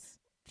Mark's miss.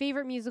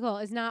 favorite musical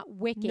is not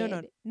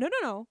Wicked.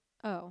 No.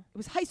 Oh. It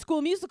was High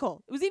School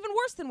Musical. It was even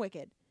worse than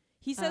Wicked.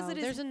 He says it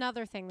is. There's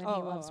another thing that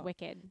he loves,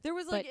 Wicked. There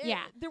was But like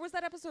yeah. there was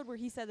that episode where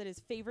he said that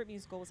his favorite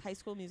musical was High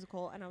School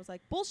Musical, and I was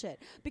like,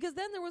 bullshit. Because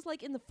then there was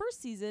like in the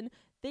first season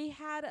they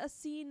had a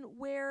scene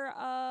where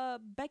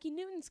Becky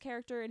Newton's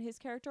character and his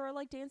character are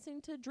like dancing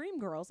to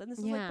Dreamgirls, and this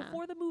is Yeah. like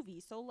before the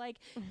movie. So like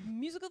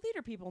musical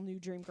theater people knew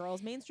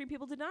Dreamgirls, mainstream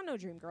people did not know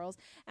Dreamgirls,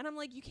 and I'm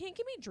like, you can't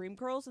give me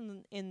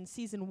Dreamgirls in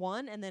season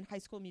 1 and then High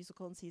School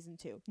Musical in season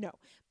 2. No,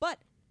 but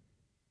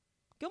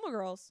Gilmore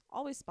Girls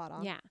always spot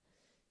on. Yeah.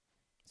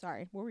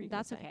 Sorry, what were you? gonna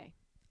That's say? okay.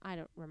 I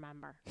don't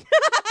remember.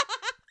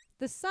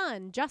 The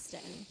son, Justin,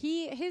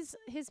 his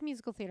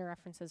musical theater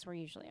references were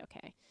usually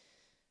okay.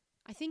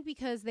 I think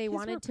because they His were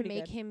wanted to pretty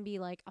make good. him be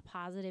like a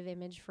positive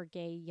image for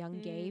young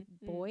gay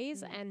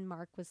boys, and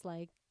Mark was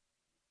like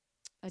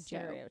a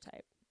joke.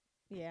 Stereotype.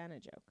 Yeah, and a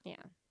joke. Yeah.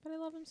 But I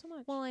love him so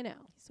much. Well, I know.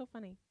 He's so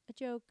funny. A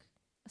joke,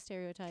 a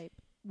stereotype.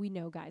 We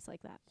know guys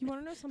like that. You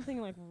want to know something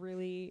like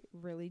really,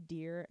 really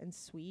dear and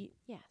sweet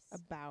Yes.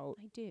 about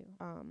I do.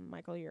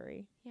 Michael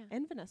Urie Yeah.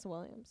 and Vanessa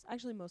Williams?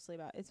 Actually, mostly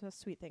about. It's a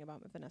sweet thing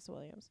about Vanessa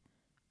Williams.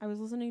 I was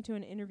listening to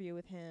an interview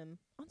with him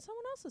on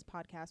someone else's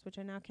podcast, which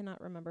I now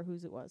cannot remember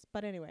whose it was.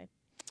 But anyway,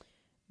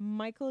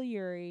 Michael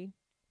Urie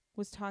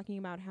was talking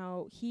about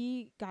how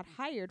he got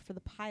hired for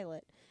the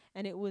pilot,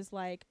 and it was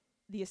like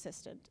the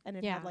assistant, and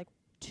it Yeah. had like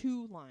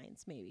 2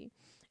 lines maybe,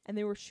 and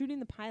they were shooting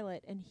the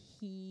pilot, and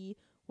he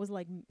was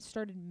like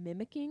started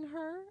mimicking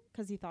her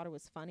because he thought it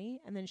was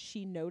funny, and then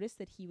she noticed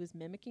that he was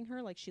mimicking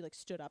her, like she like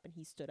stood up and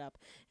he stood up,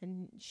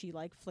 and she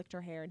like flicked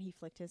her hair and he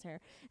flicked his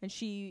hair, and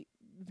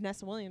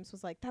Vanessa Williams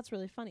was like, that's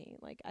really funny,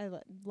 like I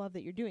love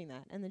that you're doing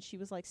that. And then she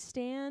was like,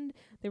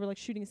 they were like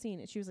shooting a scene,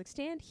 and she was like,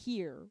 stand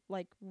here,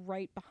 like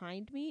right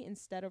behind me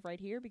instead of right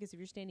here, because if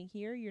you're standing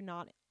here you're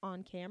not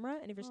on camera,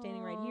 and if you're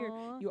standing right here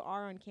Aw. you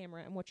are on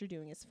camera, and what you're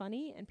doing is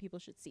funny and people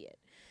should see it.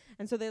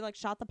 And so they like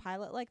shot the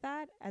pilot like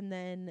that, and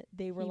then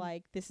they were He-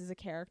 like, this is a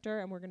character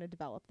and we're going to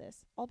develop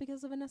this, all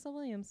because of Vanessa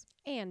Williams.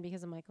 And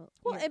because of Michael.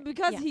 Well, Urie. and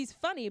because Yeah. he's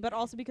funny, but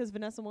also because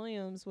Vanessa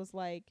Williams was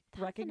like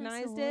That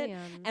recognized Vanessa it,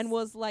 Williams. and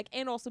was like,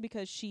 and also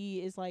because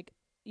she is like,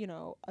 you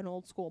know, an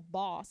old school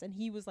boss, and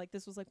he was like,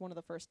 this was like one of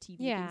the first TV things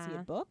he Yeah.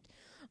 had booked.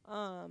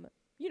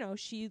 You know,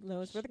 she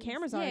knows where the She's-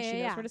 cameras are, yeah, and she yeah,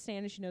 knows yeah. where to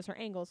stand, and she knows her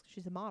angles.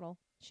 She's a model.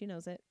 She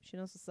knows it. She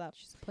knows what's up.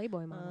 She's a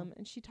Playboy model.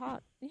 And she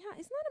taught. Yeah,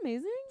 isn't that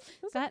amazing?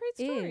 That's That a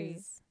great story.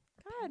 is.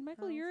 God,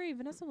 Michael Penthouse. Urie,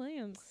 Vanessa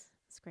Williams,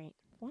 It's great.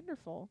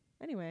 wonderful.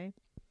 Anyway,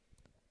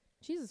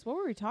 Jesus, what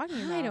were we talking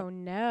about? I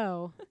don't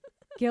know.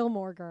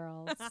 Gilmore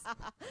Girls.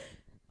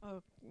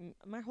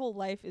 My whole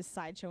life is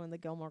sideshowing the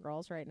Gilmore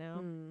Girls right now.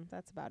 Mm.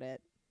 That's about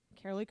it.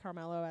 Carolee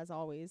Carmelo as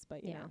always,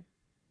 but you Yeah. know,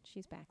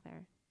 She's back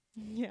there.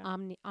 yeah,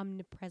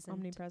 Omnipresent.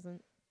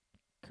 omnipresent.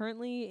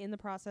 Currently in the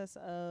process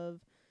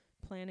of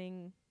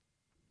finding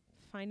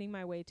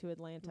my way to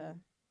Atlanta.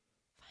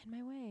 Find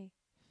my way.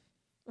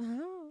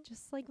 Oh.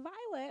 Just like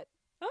Violet.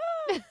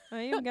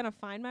 I am gonna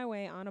find my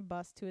way on a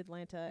bus to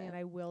Atlanta, Yeah. and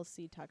I will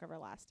see Tuck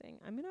Everlasting.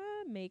 I'm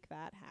gonna make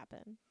that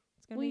happen.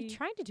 It's gonna Well, be. you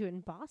tried to do it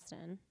in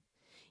Boston.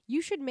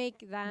 You should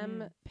make them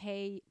Mm.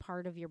 pay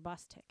part of your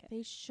bus ticket.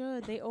 They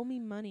should. They owe me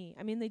money.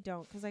 I mean, they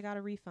don't, 'cause I got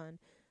a refund,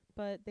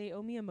 but they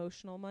owe me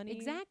emotional money.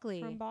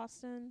 Exactly. From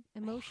Boston. I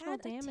Emotional had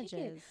a ticket.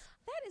 damages.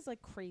 That is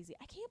like crazy.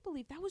 I can't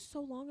believe that was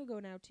so long ago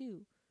now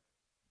too.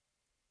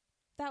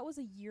 That was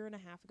a year and a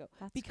half ago.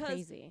 That's because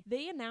crazy.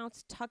 they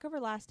announced Tuck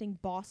Everlasting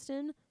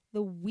Boston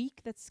the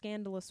week that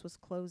Scandalous was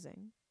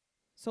closing.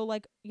 So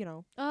like, you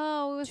know,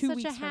 Oh, it was 2 such a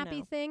weeks from happy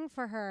now. thing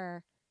for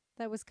her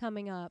that was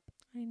coming up.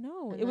 I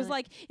know. And It was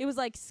then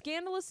like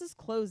Scandalous is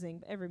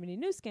closing. Everybody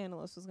knew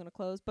Scandalous was going to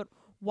close, but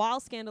while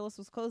Scandalous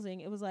was closing,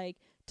 it was like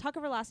Tuck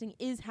Everlasting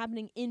is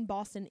happening in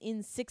Boston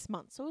in 6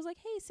 months. So it was like,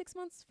 hey, 6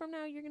 months from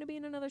now you're going to be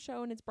in another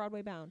show and it's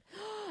Broadway bound.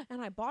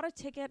 And I bought a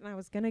ticket and I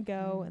was going to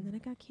go and then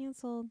it got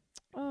canceled.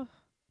 Oh,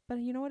 but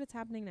you know what? It's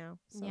happening now.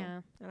 So.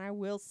 Yeah. And I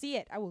will see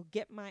it. I will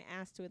get my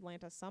ass to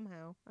Atlanta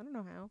somehow. I don't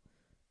know how.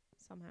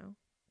 Somehow.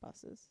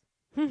 Buses.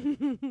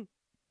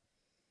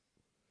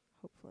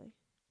 Hopefully.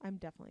 I'm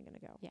definitely going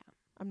to go. Yeah.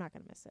 I'm not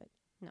going to miss it.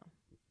 No.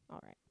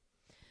 All right.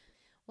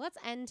 Let's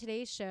end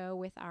today's show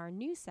with our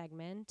new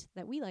segment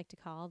that we like to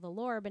call the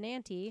Laura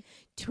Benanti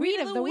Tweet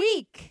of the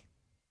Week.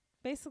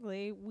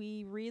 Basically,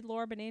 we read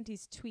Laura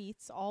Benanti's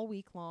tweets all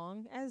week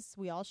long, as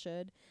we all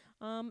should.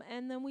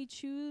 And then we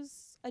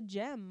choose a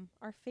gem,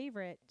 our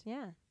favorite,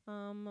 Yeah.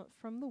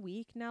 from the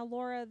week. Now,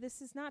 Laura,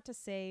 this is not to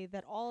say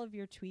that all of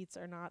your tweets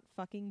are not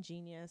fucking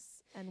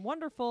genius and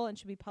wonderful and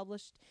should be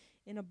published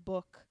in a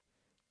book,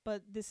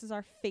 but this is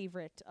our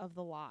favorite of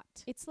the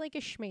lot. It's like a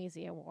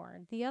Schmazy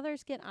Award. The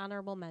others get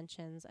honorable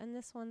mentions, and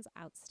this one's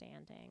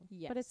outstanding.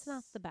 But it's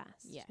not Yes. the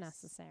best, Yes.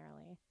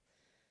 necessarily.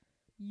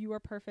 You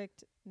are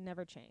perfect,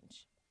 never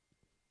change.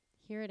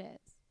 Here it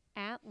is.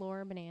 At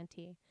Laura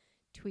Benanti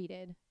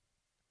tweeted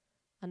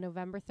on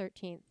November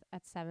 13th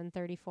at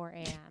 7:34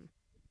 a.m.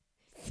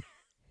 7:34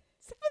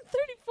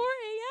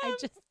 a.m. I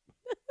just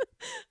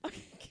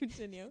Okay,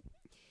 continue.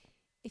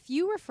 If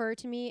you refer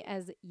to me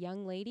as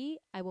young lady,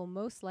 I will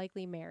most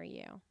likely marry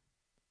you.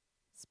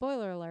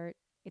 Spoiler alert,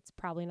 it's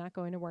probably not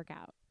going to work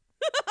out.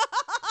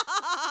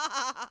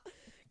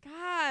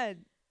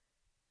 God.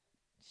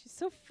 She's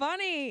so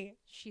funny.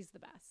 She's the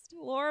best.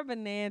 Laura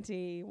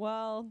Benanti.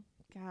 Well,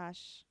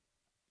 gosh.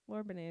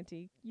 Laura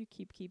Benanti, you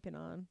keeping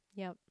on.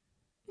 Yep.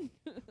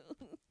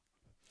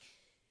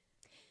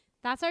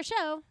 That's our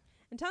show.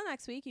 Until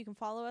next week, you can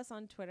follow us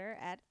on Twitter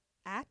at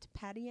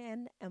Patty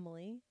and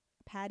Emily.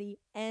 Patty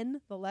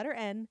N, the letter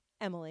N,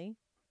 Emily.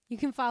 You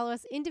can follow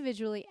us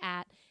individually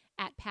at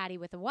Patty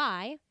with a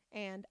Y.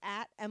 And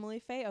at Emily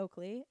Faye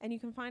Oakley. And you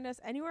can find us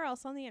anywhere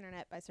else on the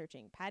internet by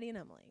searching Patty and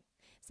Emily.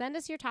 Send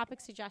us your topic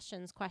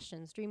suggestions,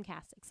 questions,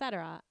 Dreamcast,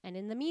 etc. And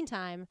in the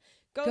meantime,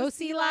 Go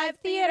see live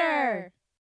theater.